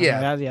charity.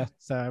 Yeah.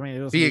 So it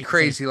was being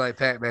crazy like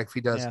Pat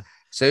McAfee does. Yeah.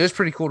 So it was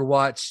pretty cool to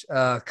watch.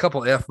 A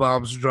couple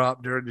F-bombs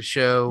dropped during the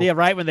show. Yeah,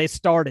 right when they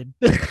started.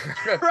 And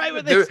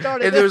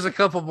there was a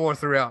couple more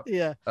throughout.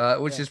 Yeah.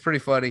 Which is pretty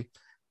funny.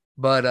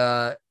 But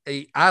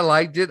I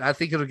liked it. I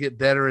think it'll get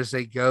better as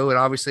they go. And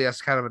obviously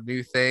that's kind of a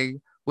new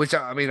thing, which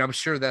I'm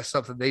sure that's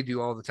something they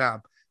do all the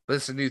time. But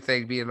it's a new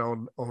thing being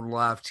on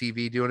live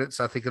TV doing it.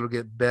 So I think it'll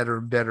get better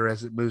and better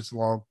as it moves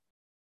along.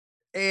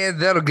 And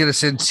that'll get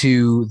us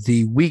into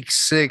the week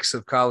 6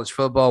 of college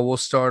football. We'll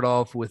start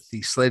off with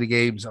the slate of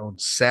games on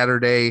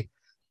Saturday.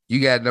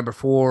 You got number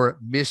 4,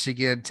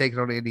 Michigan taking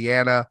on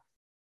Indiana.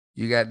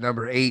 You got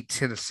number 8,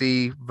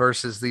 Tennessee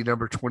versus the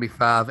number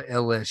 25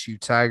 LSU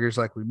Tigers,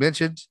 like we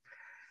mentioned.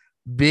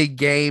 Big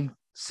game,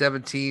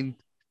 17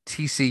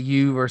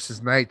 TCU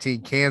versus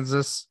 19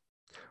 Kansas.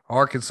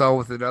 Arkansas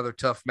with another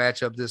tough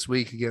matchup this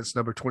week against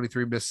number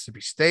 23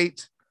 Mississippi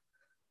State.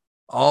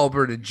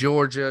 Auburn and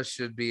Georgia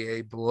should be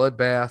a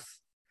bloodbath.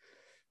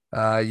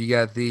 You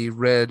got the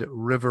Red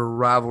River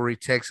rivalry,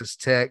 Texas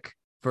Tech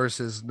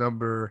versus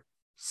number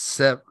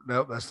 7.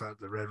 Nope, that's not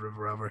the Red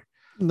River rivalry.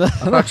 I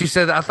thought you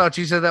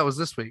said that was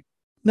this week.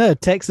 No,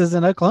 Texas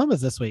and Oklahoma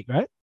is this week,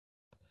 right?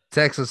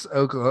 Texas,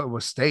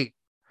 Oklahoma State.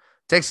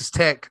 Texas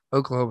Tech,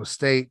 Oklahoma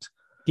State.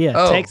 Yeah,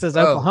 Texas,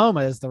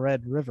 Oklahoma is the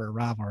Red River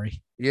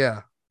rivalry.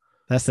 Yeah.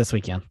 That's this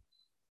weekend.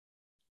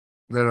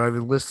 They're not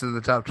even listed in the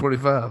top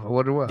 25. I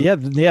wonder why. Yeah.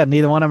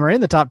 Neither one of them are in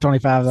the top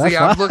 25. See,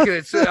 I'm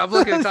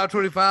looking at top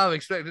 25,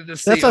 expecting to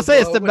see. That's what I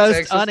say. It's the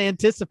most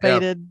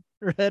unanticipated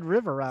Red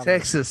River rivalry.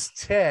 Texas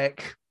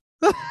Tech.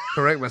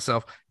 Correct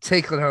myself.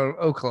 Taking on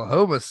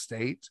Oklahoma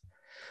State.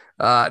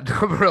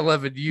 Number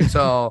 11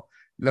 Utah.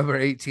 Number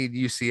 18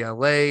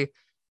 UCLA.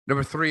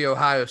 Number 3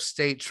 Ohio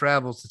State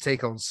travels to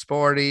take on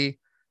Sparty.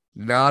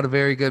 Not a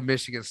very good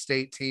Michigan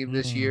State team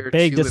this year.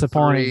 Big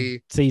disappointing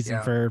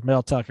season for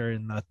Mel Tucker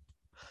in the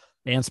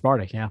And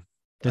Sparta, yeah.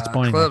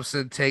 Disappointing.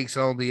 Clemson takes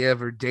on the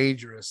ever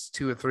dangerous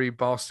 2-3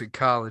 Boston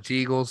College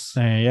Eagles.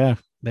 There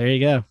you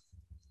go.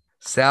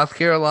 South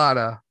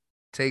Carolina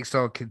takes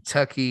on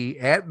Kentucky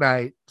at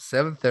night,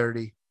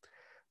 7:30.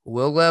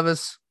 Will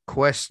Levis,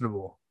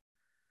 questionable.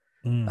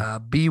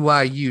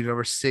 BYU,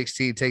 number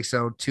 16, takes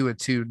on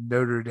 2-2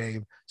 Notre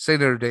Dame. Say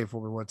Notre Dame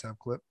for me one time,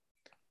 Clip.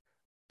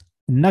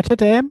 Notre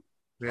Dame?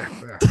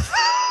 Yeah.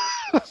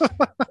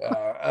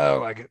 I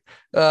like it.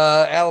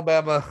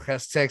 Alabama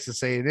has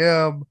Texas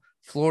A&M.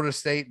 Florida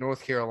State,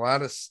 North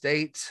Carolina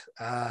State.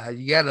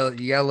 You gotta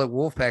let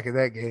Wolfpack in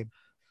that game.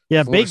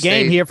 Yeah, Florida big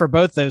game State. here for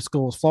both those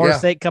schools. Florida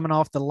State coming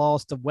off the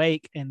loss to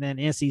Wake, and then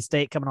NC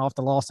State coming off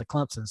the loss to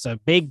Clemson. So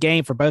big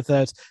game for both of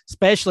those,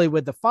 especially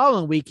with the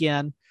following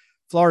weekend.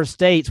 Florida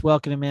State's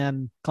welcoming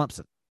in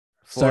Clemson.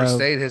 Florida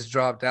State has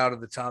dropped out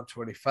of the top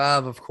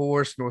 25, of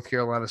course. North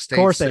Carolina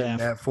State sitting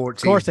at 14.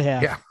 Of course they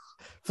have. Yeah.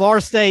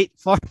 Florida State.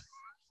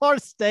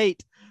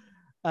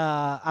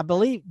 I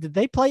believe, did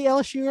they play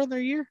LSU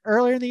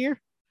earlier in the year? I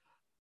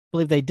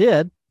believe they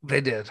did. They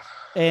did.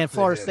 And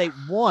Florida State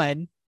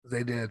won.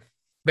 They did.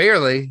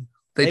 Barely.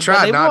 They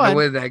tried not to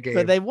win that game.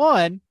 But they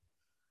won.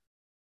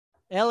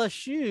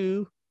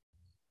 LSU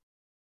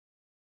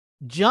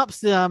jumps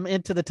them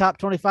into the top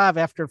 25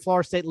 after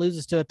Florida State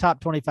loses to a top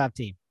 25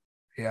 team.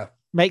 Yeah.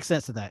 Makes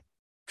sense of that.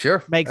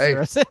 Sure. Makes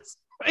zero sense.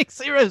 Makes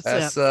zero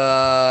sense.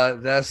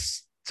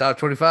 That's top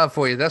 25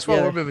 for you. That's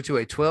why we're moving to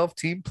a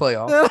 12-team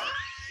playoff.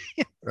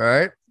 All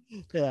right.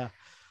 Yeah.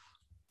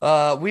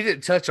 We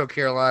didn't touch on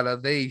Carolina.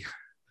 They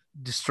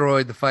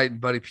destroyed the Fighting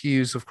Buddy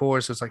Pews, of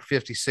course. It was like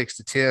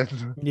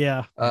 56-10.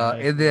 Yeah.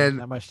 And then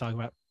not much to talk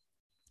about.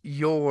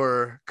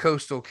 Your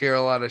Coastal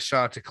Carolina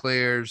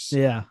Chanticleers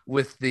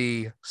with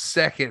the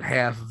second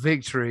half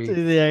victory.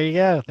 There you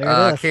go.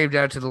 There it is. Came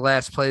down to the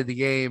last play of the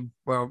game.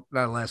 Well,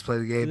 not the last play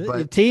of the game, but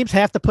the teams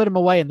have to put them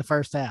away in the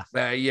first half.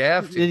 You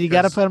have to. You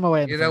got to put them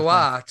away. You know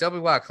why? Half. Tell me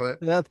why, Clint.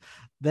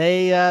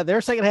 They're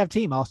a second half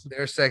team, Austin.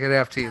 They're a second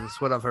half team.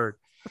 That's what I've heard.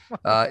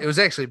 It was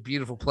actually a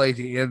beautiful play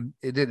to end.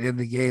 It didn't end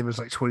the game. It was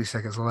like 20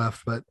 seconds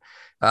left, but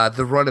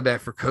the running back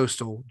for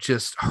Coastal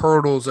just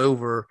hurdles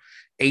over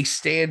a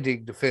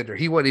standing defender.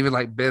 He wasn't even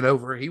like bent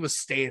over. He was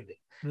standing,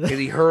 and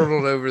he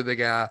hurdled over the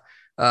guy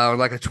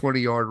like a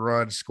 20-yard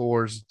run,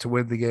 scores to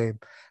win the game.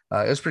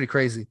 It was pretty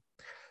crazy.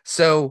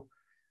 So,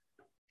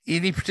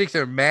 any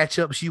particular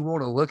matchups you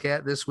want to look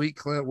at this week,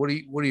 Clint? What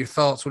are your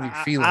thoughts? What are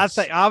your feelings? I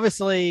think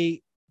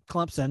obviously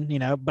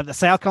Clemson, but the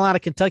South Carolina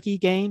Kentucky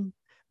game,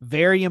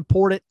 very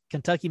important.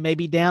 Kentucky may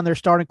be down their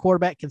starting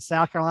quarterback. Can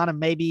South Carolina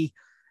maybe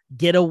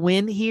get a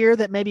win here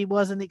that maybe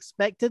wasn't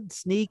expected?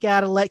 Sneak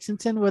out of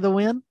Lexington with a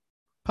win?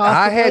 Possibly?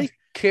 I had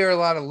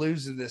Carolina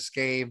losing this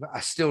game. I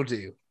still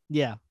do.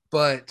 Yeah.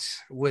 But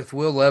with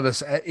Will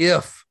Levis,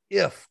 if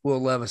Will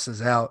Levis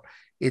is out,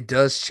 it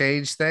does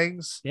change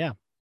things. Yeah.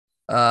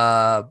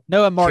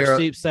 Knowing Mark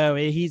Stoops, though,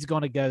 he's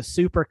going to go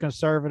super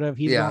conservative.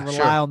 He's going to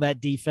rely on that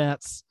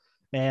defense.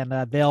 And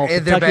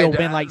Kentucky will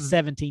win like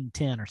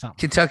 17-10 or something.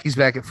 Kentucky's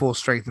back at full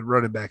strength and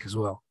running back as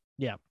well.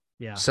 Yeah.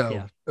 Yeah.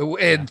 So,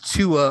 and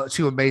two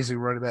amazing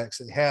running backs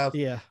they have.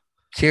 Yeah.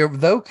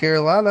 Though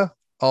Carolina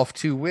off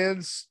 2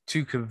 wins,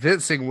 2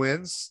 convincing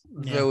wins,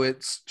 though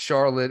it's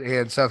Charlotte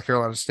and South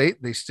Carolina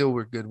State, they still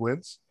were good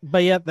wins.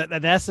 But yeah,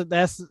 that's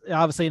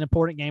obviously an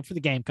important game for the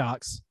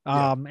Gamecocks.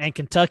 And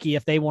Kentucky,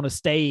 if they want to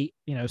stay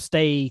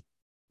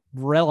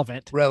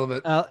relevant.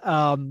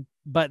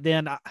 But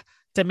then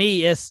to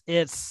me, it's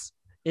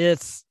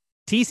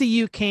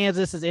TCU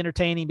Kansas is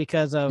entertaining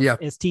because of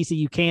it's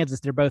TCU Kansas.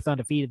 They're both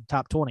undefeated,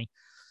 top 20.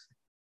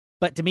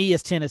 But to me,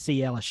 it's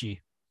Tennessee LSU.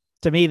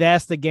 To me,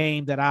 that's the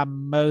game that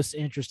I'm most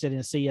interested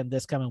in seeing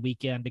this coming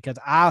weekend because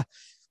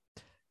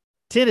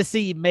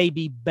Tennessee may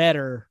be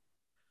better.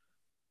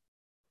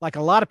 Like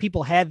a lot of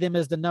people had them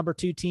as the number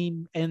 2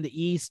 team in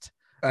the East,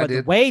 but the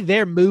way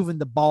they're moving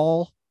the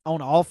ball on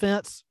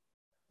offense,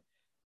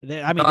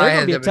 they're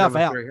going to be a tough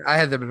out. I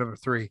had them at number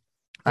 3.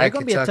 I had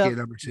Kentucky at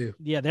number 2.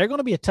 Yeah, they're going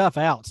to be a tough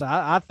out. So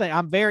I think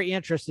I'm very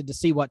interested to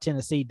see what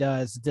Tennessee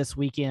does this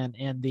weekend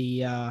in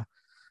the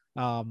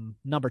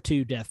number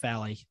 2 Death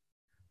Valley.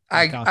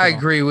 I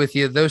agree with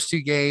you. Those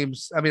 2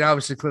 games, I mean,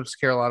 obviously Clemson,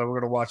 Carolina, we're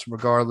going to watch them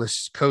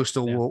regardless.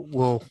 Coastal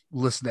will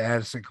listen to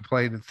Addison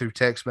complaining through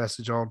text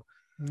message on.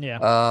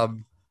 Yeah.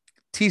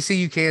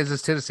 TCU,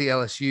 Kansas, Tennessee,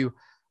 LSU,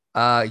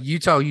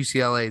 Utah,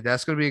 UCLA.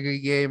 That's going to be a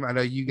good game. I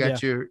know you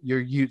got your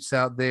Utes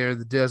out there in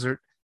the desert.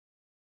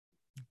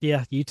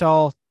 Yeah,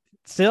 Utah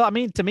still, I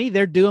mean, to me,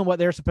 they're doing what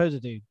they're supposed to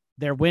do.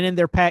 They're winning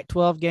their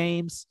Pac-12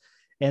 games.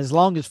 As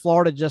long as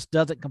Florida just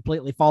doesn't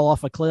completely fall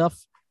off a cliff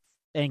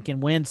and can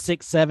win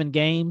 6-7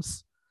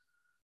 games,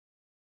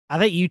 I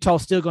think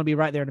Utah's still going to be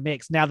right there in the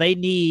mix. Now, they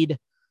need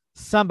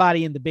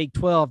somebody in the Big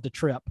 12 to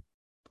trip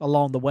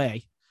along the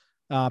way.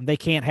 They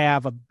can't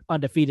have an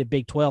undefeated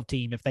Big 12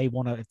 team if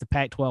the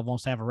Pac-12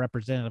 wants to have a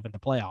representative in the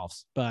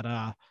playoffs. But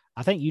I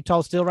think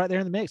Utah's still right there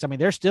in the mix. I mean,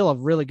 they're still a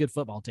really good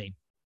football team.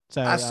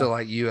 So I still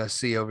like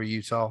USC over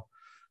Utah,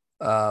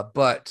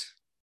 but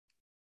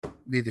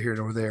neither here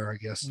nor there, I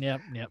guess. Yep.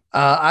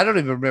 I don't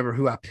even remember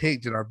who I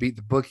picked in our Beat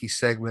the Bookie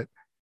segment.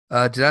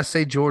 Did I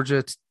say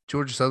Georgia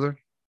Southern?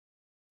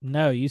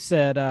 No, you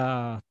said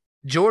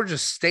Georgia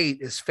State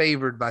is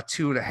favored by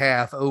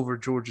 2.5 over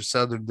Georgia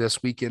Southern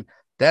this weekend.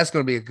 That's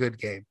going to be a good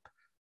game.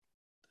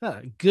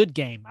 Good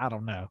game. I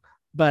don't know,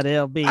 but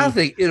it'll be. I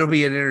think it'll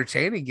be an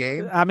entertaining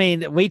game. I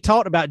mean, we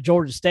talked about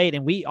Georgia State,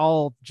 and we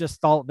all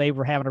just thought they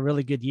were having a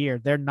really good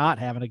year. They're not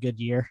having a good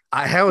year.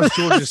 How is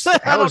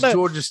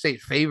Georgia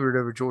State favored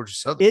over Georgia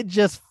Southern? It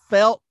just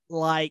felt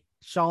like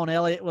Sean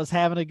Elliott was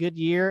having a good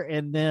year,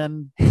 and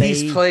then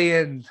he's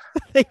playing.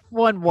 They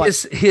won what?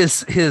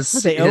 His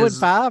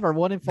 0-5 or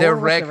 1-4. Their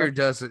record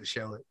doesn't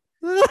show it.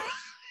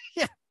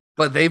 Yeah,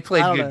 but they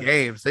played good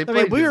games.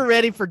 We were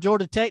ready for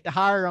Georgia Tech to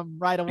hire him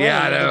right away.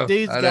 Yeah, I know. The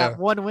dude's got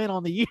one win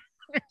on the year.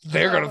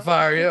 They're going to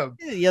fire him.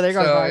 Yeah, they're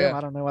going to fire him.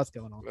 I don't know what's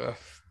going on.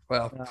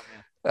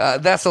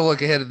 That's a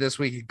look ahead of this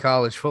week in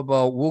college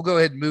football. We'll go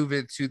ahead and move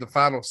into the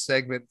final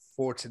segment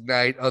for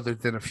tonight, other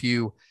than a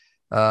few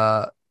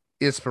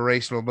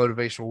inspirational,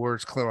 motivational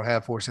words Clint will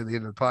have for us at the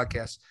end of the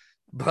podcast.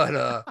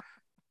 But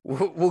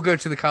we'll go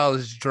to the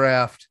college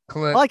draft.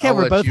 Clint, I like how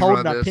we're both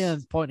holding our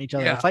pens, pointing at each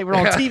other. Yeah. It's like we're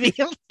on TV.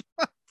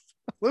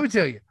 Let me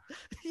tell you.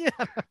 Yeah.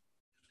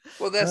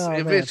 Well, that's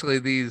eventually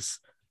these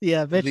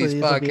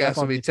podcasts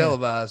will be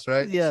televised,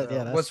 right? Yeah, so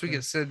yeah. Once we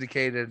get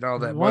syndicated and all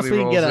that, once money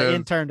we can get an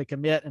intern to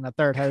commit and a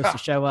third host to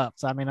show up.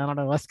 So I mean, I don't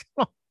know what's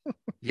going on.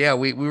 Yeah,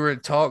 we were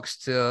in talks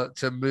to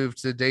move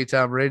to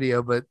daytime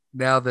radio, but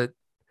now that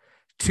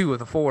 2 of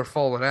the 4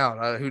 falling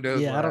out, who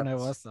knows? Yeah, I don't know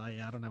what's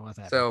happening.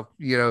 So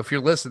if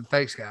you're listening,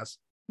 thanks, guys.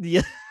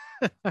 Yeah,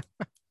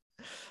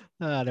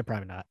 they're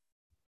probably not.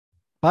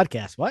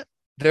 Podcast? What?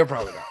 They're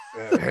probably not.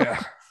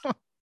 Yeah.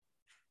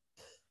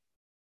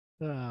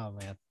 Oh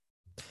man.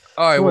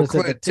 All right, well,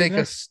 Clint, take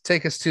us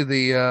to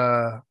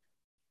the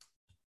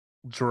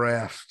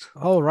draft.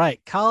 All right,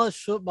 college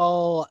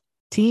football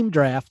team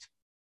draft,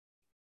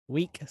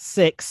 week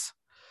 6.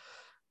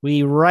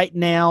 We right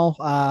now,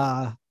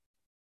 I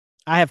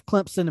have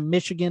Clemson and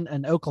Michigan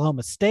and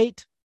Oklahoma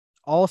State.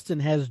 Austin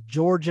has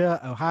Georgia,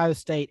 Ohio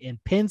State,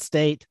 and Penn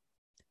State.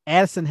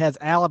 Addison has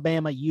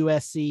Alabama,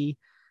 USC,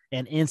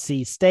 and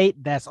NC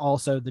State. That's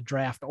also the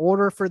draft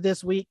order for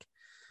this week.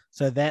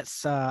 So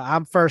that's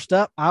I'm first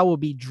up. I will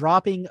be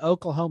dropping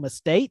Oklahoma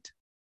State,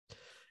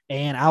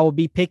 and I will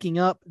be picking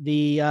up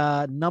the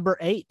number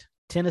 8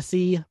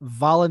 Tennessee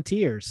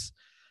Volunteers.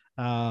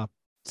 I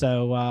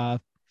think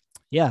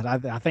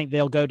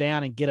they'll go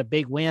down and get a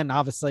big win.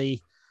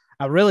 Obviously,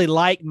 I really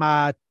like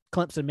my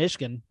Clemson,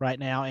 Michigan right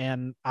now,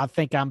 and I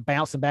think I'm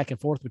bouncing back and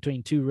forth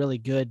between 2 really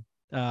good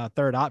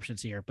third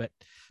options here. But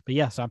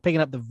yeah, so I'm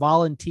picking up the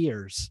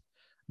Volunteers,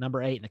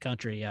 number 8 in the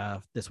country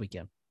this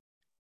weekend.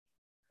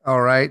 All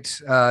right.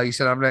 You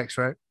said I'm next,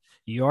 right?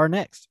 You are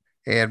next.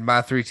 And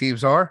my 3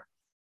 teams are?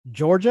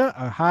 Georgia,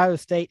 Ohio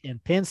State,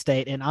 and Penn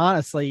State. And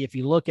honestly, if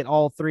you look at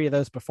all 3 of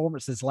those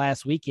performances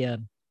last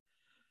weekend,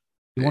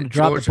 you want to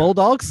drop the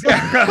Bulldogs? You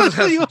want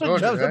to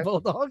drop the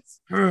Bulldogs?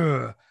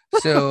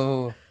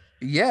 So,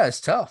 yeah, it's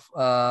tough.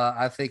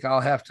 I think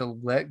I'll have to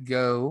let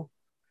go.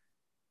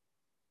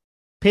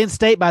 Penn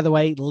State, by the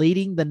way,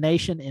 leading the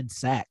nation in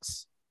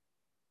sacks.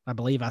 I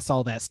believe I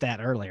saw that stat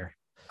earlier.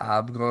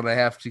 I'm going to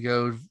have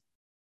to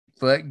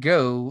let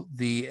go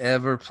the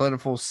ever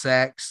plentiful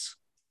sacks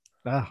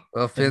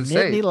of Penn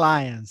State. Nittany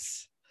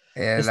Lions.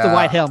 And it's the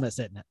white helmets,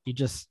 isn't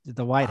it?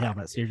 The white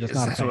helmets. You're just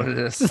not a fan. What it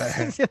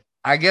is.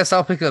 I guess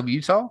I'll pick up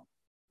Utah.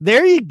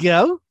 There you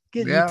go.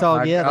 Get Utah.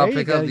 I'll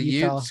pick up the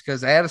Utes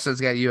because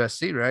Addison's got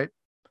USC, right?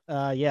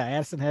 Yeah,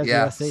 Addison has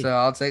USC. So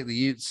I'll take the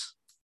Utes.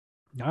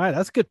 All right,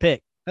 that's a good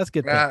pick.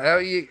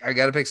 I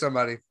got to pick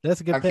somebody.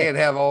 That's a good pick. I can't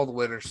have all the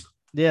winners.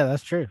 Yeah,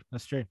 that's true.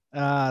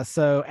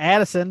 So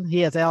Addison, he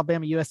has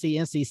Alabama, USC,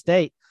 NC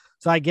State.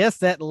 So I guess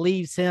that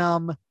leaves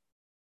him.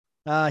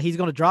 He's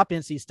going to drop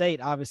NC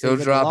State, obviously.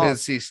 He'll drop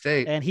NC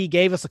State. And he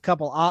gave us a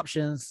couple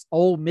options.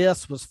 Ole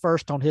Miss was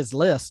first on his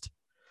list.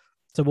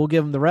 So we'll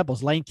give him the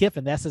Rebels. Lane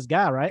Kiffin, that's his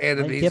guy, right?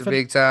 And he's a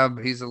big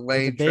time. He's a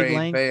Lane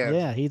trained fan.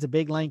 Yeah, he's a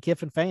big Lane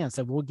Kiffin fan.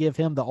 So we'll give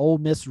him the Ole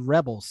Miss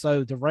Rebels.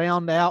 So to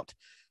round out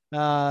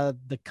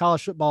the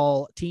college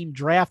football team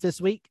draft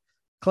this week,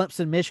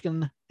 Clemson,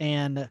 Michigan,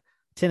 and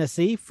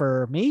Tennessee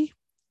for me.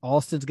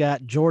 Austin's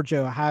got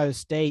Georgia, Ohio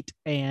State,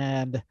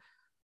 and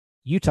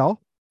Utah.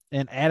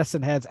 And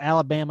Addison has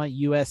Alabama,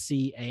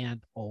 USC,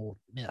 and Ole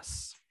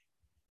Miss.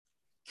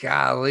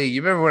 Golly,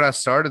 you remember when I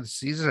started the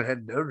season? I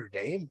had Notre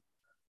Dame.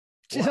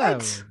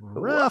 What?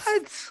 Rough.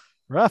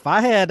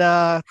 I had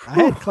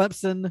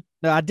Clemson.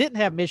 No, I didn't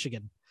have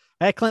Michigan.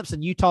 I had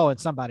Clemson, Utah, and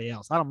somebody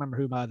else. I don't remember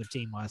who my other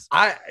team was.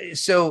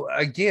 So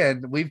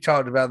again, we've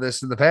talked about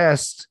this in the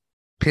past.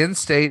 Penn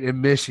State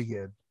and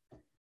Michigan.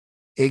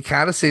 It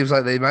kind of seems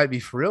like they might be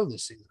for real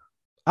this season.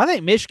 I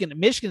think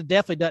Michigan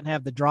definitely doesn't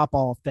have the drop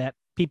off that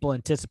people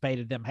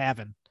anticipated them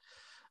having.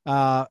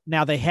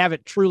 Now they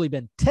haven't truly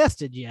been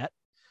tested yet.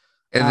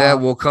 And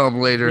that will come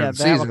later in the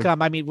season. That will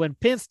come. I mean, when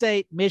Penn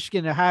State,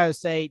 Michigan, Ohio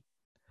State,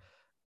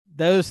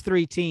 those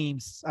 3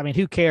 teams, I mean,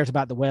 who cares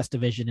about the West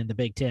Division in the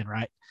Big Ten,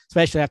 right?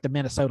 Especially after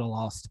Minnesota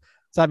lost.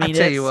 So, I mean, I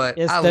tell you what,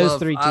 it's those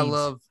 3 teams. I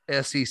love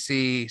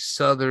SEC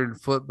Southern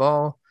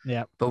football.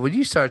 Yeah. But when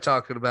you start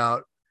talking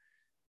about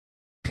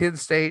Penn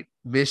State,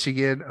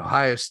 Michigan,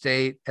 Ohio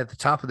State at the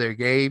top of their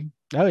game,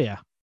 oh yeah,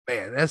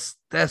 man,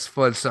 that's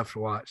fun stuff to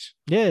watch.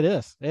 Yeah, it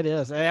is. It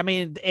is. I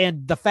mean,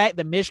 and the fact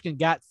that Michigan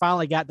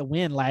finally got the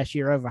win last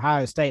year over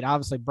Ohio State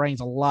obviously brings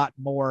a lot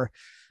more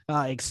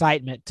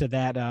excitement to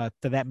that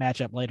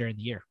matchup later in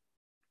the year.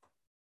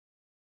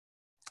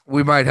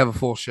 We might have a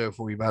full show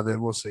for you by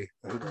then. We'll see.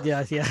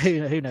 Yeah.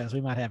 Who knows?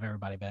 We might have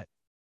everybody back.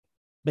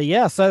 But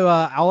yeah, so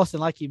Austin,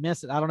 like you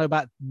mentioned, I don't know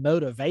about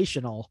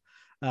motivational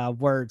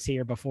words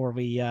here before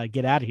we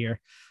get out of here.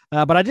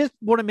 But I just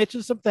want to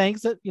mention some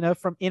things that,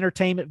 from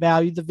entertainment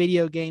value, the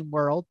video game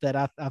world, that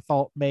I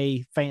thought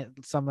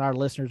some of our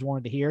listeners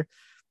wanted to hear.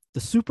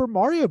 The Super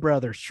Mario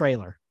Brothers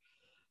trailer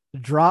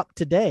dropped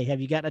today.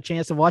 Have you gotten a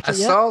chance to watch it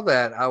yet? I saw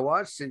that. I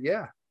watched it.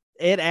 Yeah.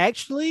 It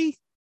actually,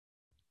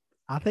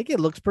 I think it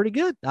looks pretty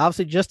good.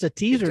 Obviously, just a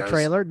teaser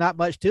trailer, not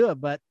much to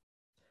it, but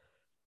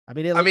I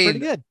mean, it looks pretty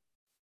good.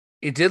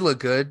 It did look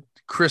good.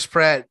 Chris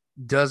Pratt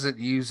doesn't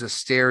use a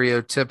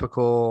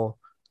stereotypical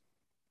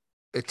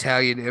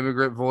Italian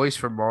immigrant voice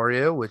for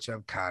Mario, which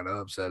I'm kind of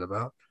upset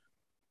about.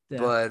 Yeah.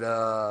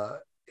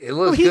 But it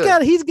looks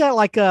good. He's got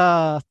like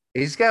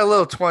he's got a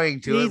little twang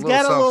to it. He's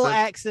got a little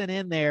accent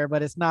in there,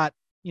 but it's not,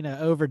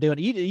 overdoing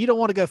it. You don't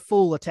want to go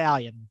full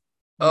Italian.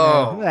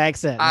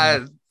 Accent.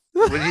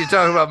 When you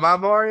talking about my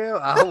Mario,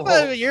 I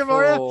want your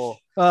Mario.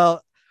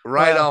 Well,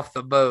 off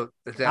the boat.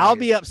 Italian. I'll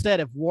be upset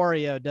if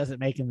Wario doesn't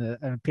make an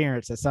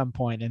appearance at some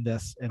point in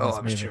this. I'm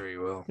movie. Sure he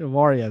will.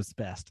 Wario's the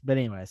best, but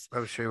anyways,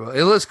 I'm sure he will.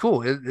 It looks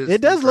cool.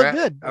 It does look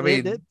good. I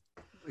mean,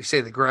 we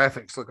say the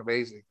graphics look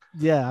amazing.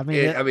 Yeah, I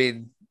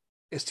mean,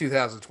 it's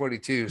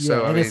 2022, yeah,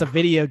 so and it's a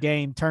video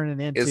game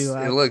turning into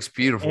it looks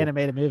beautiful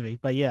animated movie.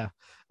 But yeah,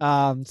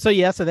 so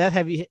that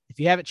if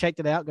you haven't checked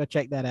it out, go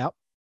check that out.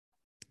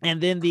 And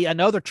then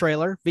another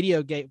trailer,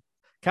 video game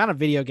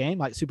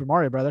like Super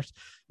Mario Brothers,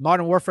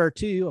 Modern Warfare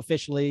 2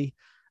 officially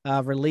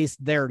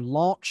released their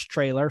launch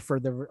trailer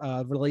for the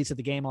release of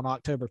the game on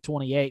October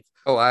 28th.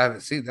 Oh, I haven't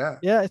seen that.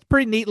 Yeah, it's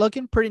pretty neat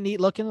looking. A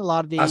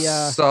lot of the I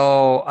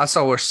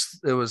saw where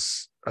it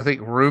was, I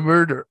think,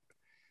 rumored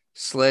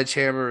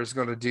Sledgehammer is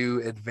going to do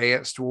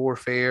Advanced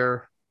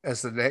Warfare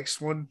as the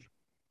next one.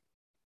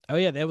 Oh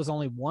yeah, there was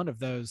only one of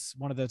those.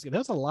 There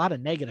was a lot of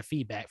negative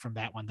feedback from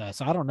that one though,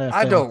 so I don't know.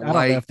 I don't know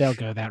if they'll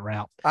go that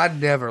route. I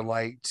never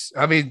liked.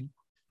 I mean,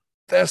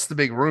 that's the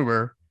big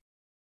rumor.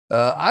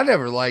 I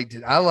never liked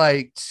it. I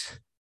liked,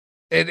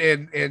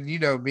 and you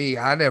know me,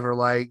 I never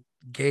liked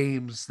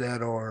games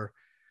that are.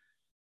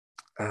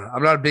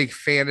 I'm not a big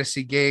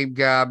fantasy game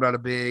guy. I'm not a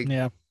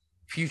big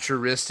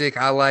futuristic.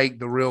 I like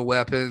the real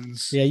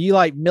weapons. Yeah, you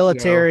like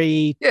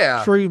military,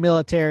 true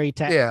military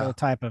tactical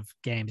type of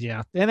games.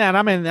 Yeah, and then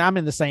I'm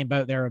in the same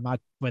boat there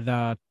with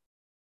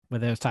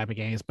those type of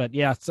games. But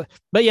yeah,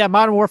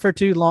 Modern Warfare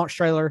 2 launch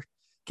trailer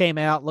came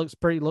out. Looks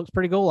pretty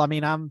cool. I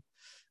mean, I'm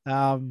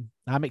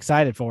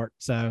excited for it.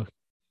 So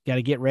got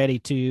to get ready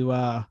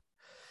to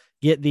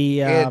get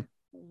the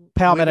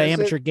Palmetto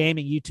Amateur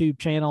Gaming YouTube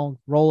channel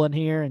rolling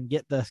here and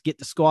get the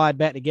squad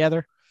back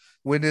together.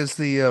 When is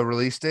the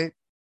release date?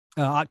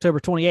 October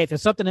 28th.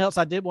 And something else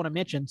I did want to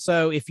mention.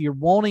 So if you're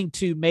wanting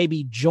to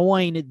maybe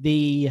join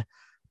the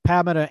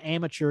Palmetto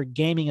Amateur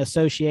Gaming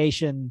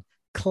Association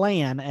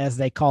clan, as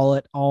they call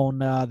it, on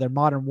their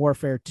Modern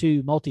Warfare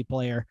 2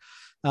 multiplayer,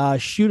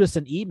 shoot us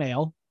an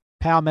email,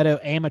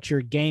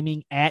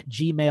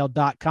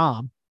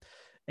 palmettoamateurgaming@gmail.com.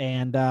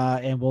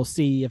 And we'll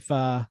see if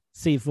we'll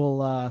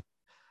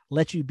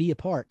let you be a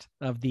part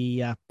of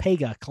the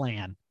Pega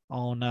clan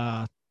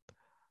on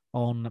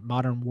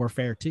Modern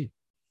Warfare 2.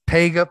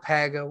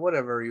 Paga,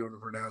 whatever you want to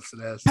pronounce it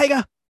as.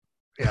 Pega.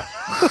 Yeah.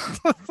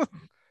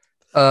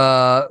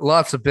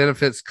 Lots of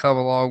benefits come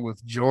along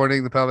with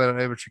joining the Palmetto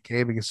Amateur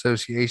Gaming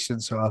Association.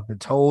 So I've been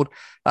told.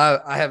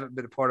 I haven't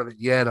been a part of it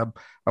yet. I'm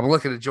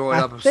looking to join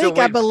up.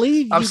 I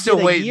believe you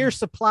get a year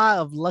supply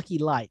of Lucky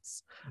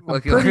Lights. I'm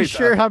pretty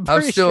sure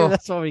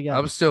that's what we got.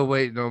 I'm still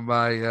waiting on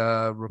my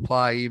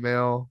reply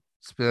email.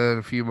 It's been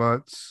a few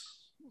months.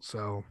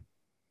 So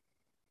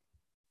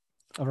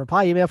a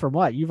reply email from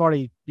what? You're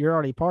already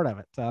part of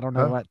it. So I don't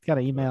know what kind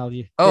of email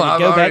you. Oh,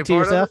 go back to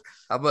yourself.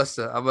 I must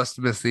have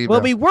missed the email.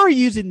 Well, we were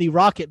using the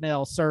Rocket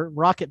Mail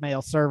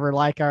server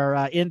like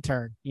our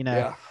intern,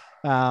 Yeah.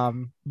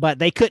 But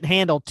they couldn't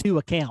handle 2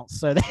 accounts,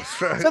 so they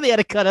had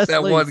to cut us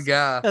that loose. One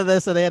guy.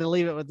 So they had to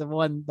leave it with the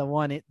one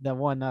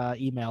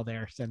email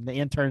there, and the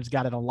interns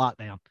got it on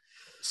lockdown.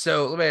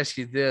 So let me ask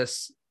you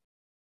this.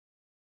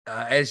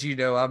 As you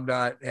know, I'm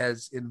not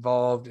as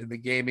involved in the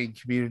gaming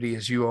community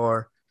as you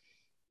are.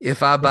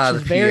 If I buy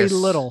the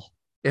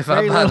if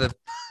I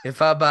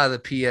buy the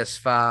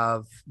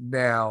PS5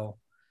 now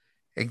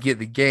and get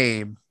the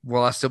game,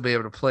 will I still be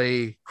able to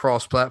play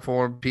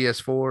cross-platform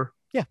PS4?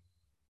 Yeah.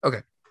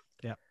 Okay.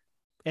 Yeah.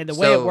 And the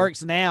way it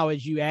works now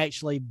is you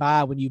actually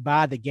when you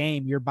buy the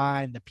game, you're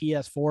buying the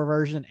PS4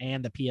 version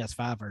and the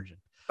PS5 version.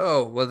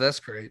 Oh, well, that's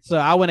great. So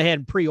I went ahead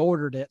and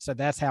pre-ordered it. So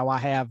that's how I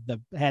had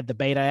the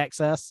beta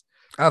access.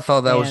 I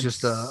thought that was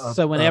just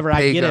a whenever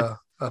I get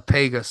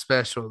Pega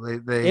special.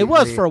 It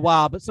was for a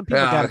while, but some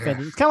people got okay.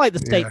 offended. It's kind of like the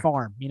State Yeah.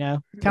 Farm,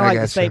 kind of like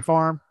the State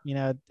Farm,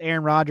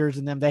 Aaron Rodgers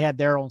and them, they had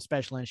their own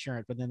special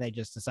insurance, but then they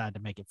just decided to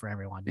make it for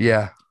everyone.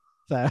 Yeah.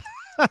 So,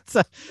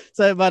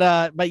 so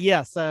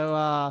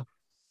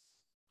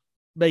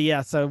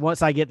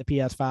once I get the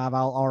PS5,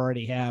 I'll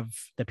already have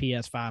the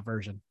PS5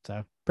 version.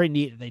 So pretty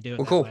neat that they do it.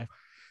 Well, cool. Way.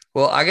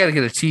 Well, I got to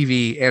get a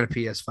TV and a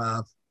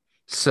PS5.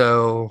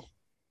 So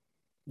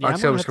yeah,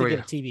 October's going to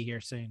get a TV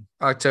here soon.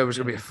 October's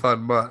going to be a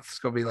fun month. It's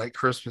going to be like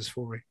Christmas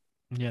for me.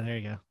 Yeah, there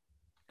you go.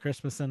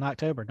 Christmas in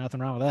October. Nothing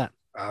wrong with that.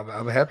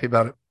 I'm happy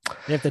about it.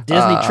 If the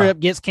Disney trip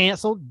gets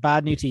canceled, buy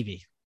a new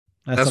TV.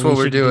 That's what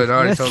we're doing. I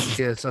already told the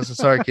kids. I said,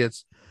 sorry,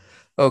 kids.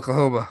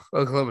 Oklahoma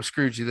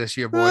screwed you this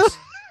year, boys.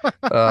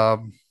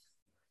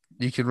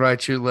 You can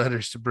write your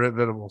letters to Brent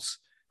Venables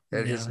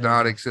and his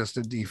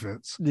non-existent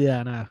defense. Yeah,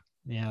 I know.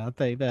 Yeah, I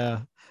think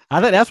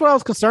that's what I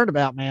was concerned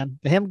about, man.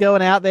 Him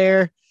going out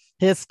there,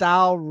 his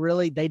style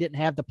really, they didn't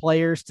have the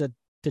players to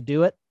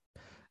do it.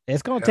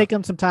 It's going to take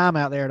him some time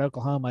out there at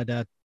Oklahoma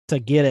to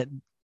get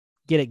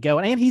it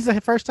going. And he's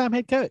a first-time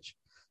head coach.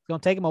 It's going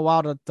to take him a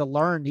while to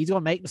learn. He's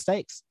going to make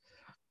mistakes.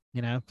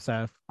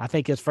 So I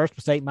think his first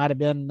mistake might have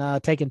been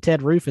taking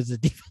Ted Roof as a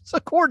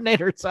defensive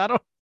coordinator. So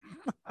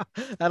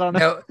I don't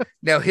know.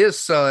 Now his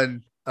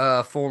son,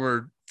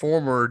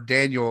 former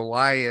Daniel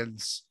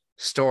Lyons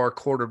star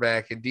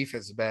quarterback and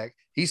defensive back,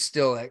 he's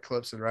still at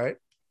Clemson, right?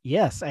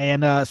 Yes,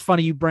 and it's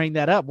funny you bring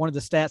that up. One of the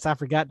stats I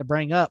forgot to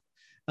bring up,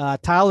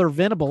 Tyler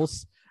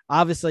Venables.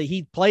 Obviously,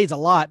 he plays a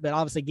lot, but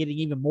obviously getting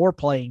even more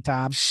playing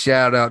time.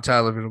 Shout out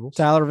Tyler Venables.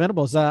 Tyler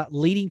Venables,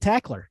 leading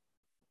tackler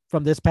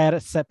from this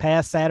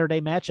past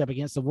Saturday matchup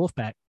against the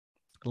Wolfpack.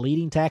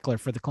 Leading tackler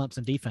for the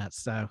Clemson defense.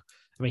 So, I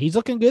mean, he's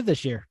looking good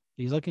this year.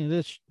 He's looking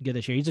good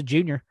this year. He's a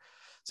junior,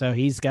 so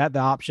he's got the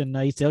option.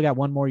 He's still got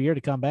one more year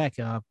to come back.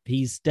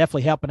 He's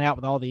definitely helping out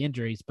with all the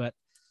injuries. But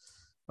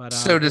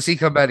so does he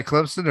come back to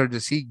Clemson or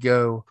does he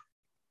go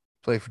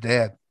play for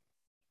Dad?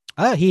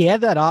 He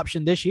had that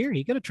option this year.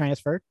 He could have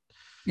transferred.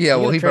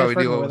 Yeah, he probably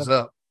knew what was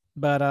up.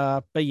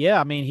 But yeah,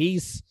 I mean,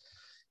 he's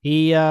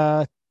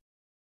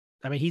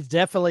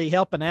definitely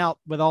helping out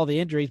with all the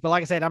injuries. But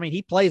like I said, I mean,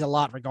 he plays a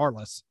lot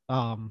regardless.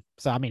 So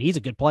I mean, he's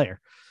a good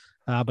player.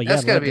 But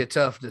that's got to be a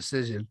tough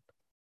decision.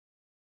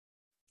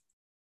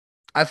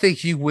 I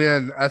think you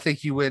win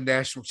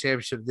national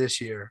championship this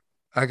year.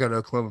 I go to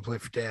Oklahoma and play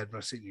for Dad my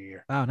senior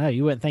year. Oh no,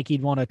 you wouldn't think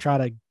he'd want to try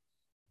to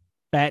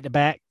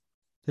back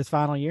his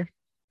final year.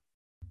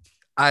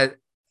 I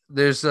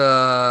don't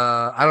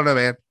know,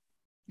 man.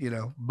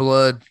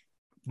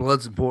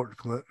 Blood's important,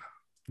 Clint.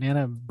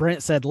 And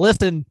Brent said,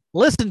 listen,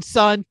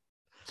 son,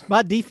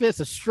 my defense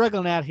is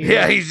struggling out here.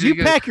 Yeah,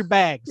 you pack your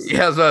bags.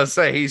 Yeah, I was going to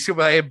say, he's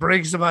going to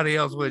bring somebody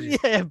else with you.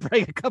 Yeah,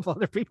 bring a couple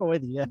other people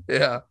with you.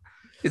 Yeah.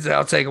 He said,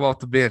 I'll take them off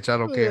the bench. I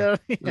don't care.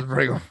 Yeah. Just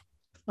bring them.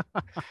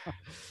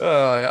 All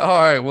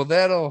right. Well,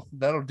 that'll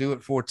do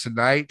it for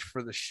tonight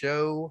for the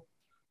show.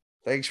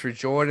 Thanks for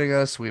joining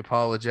us. We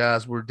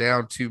apologize. We're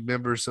down 2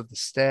 members of the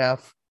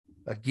staff.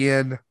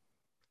 Again,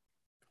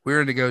 we're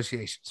in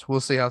negotiations.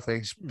 We'll see how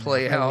things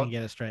play out. We can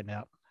get it straightened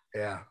out.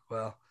 Yeah.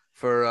 Well,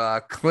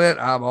 for Clint,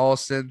 I'm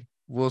Austin.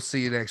 We'll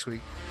see you next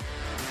week.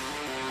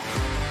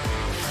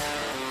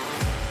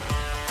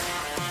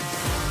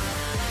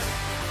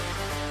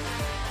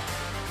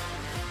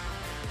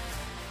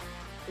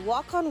 The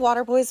Walk on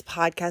Waterboys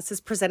podcast is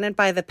presented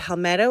by the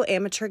Palmetto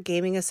Amateur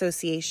Gaming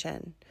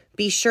Association.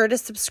 Be sure to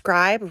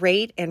subscribe,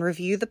 rate, and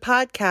review the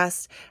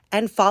podcast,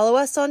 and follow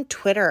us on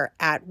Twitter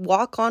at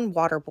Walk on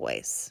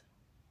Waterboys.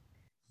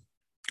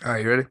 All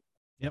right, you ready?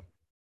 Yep.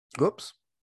 Whoops.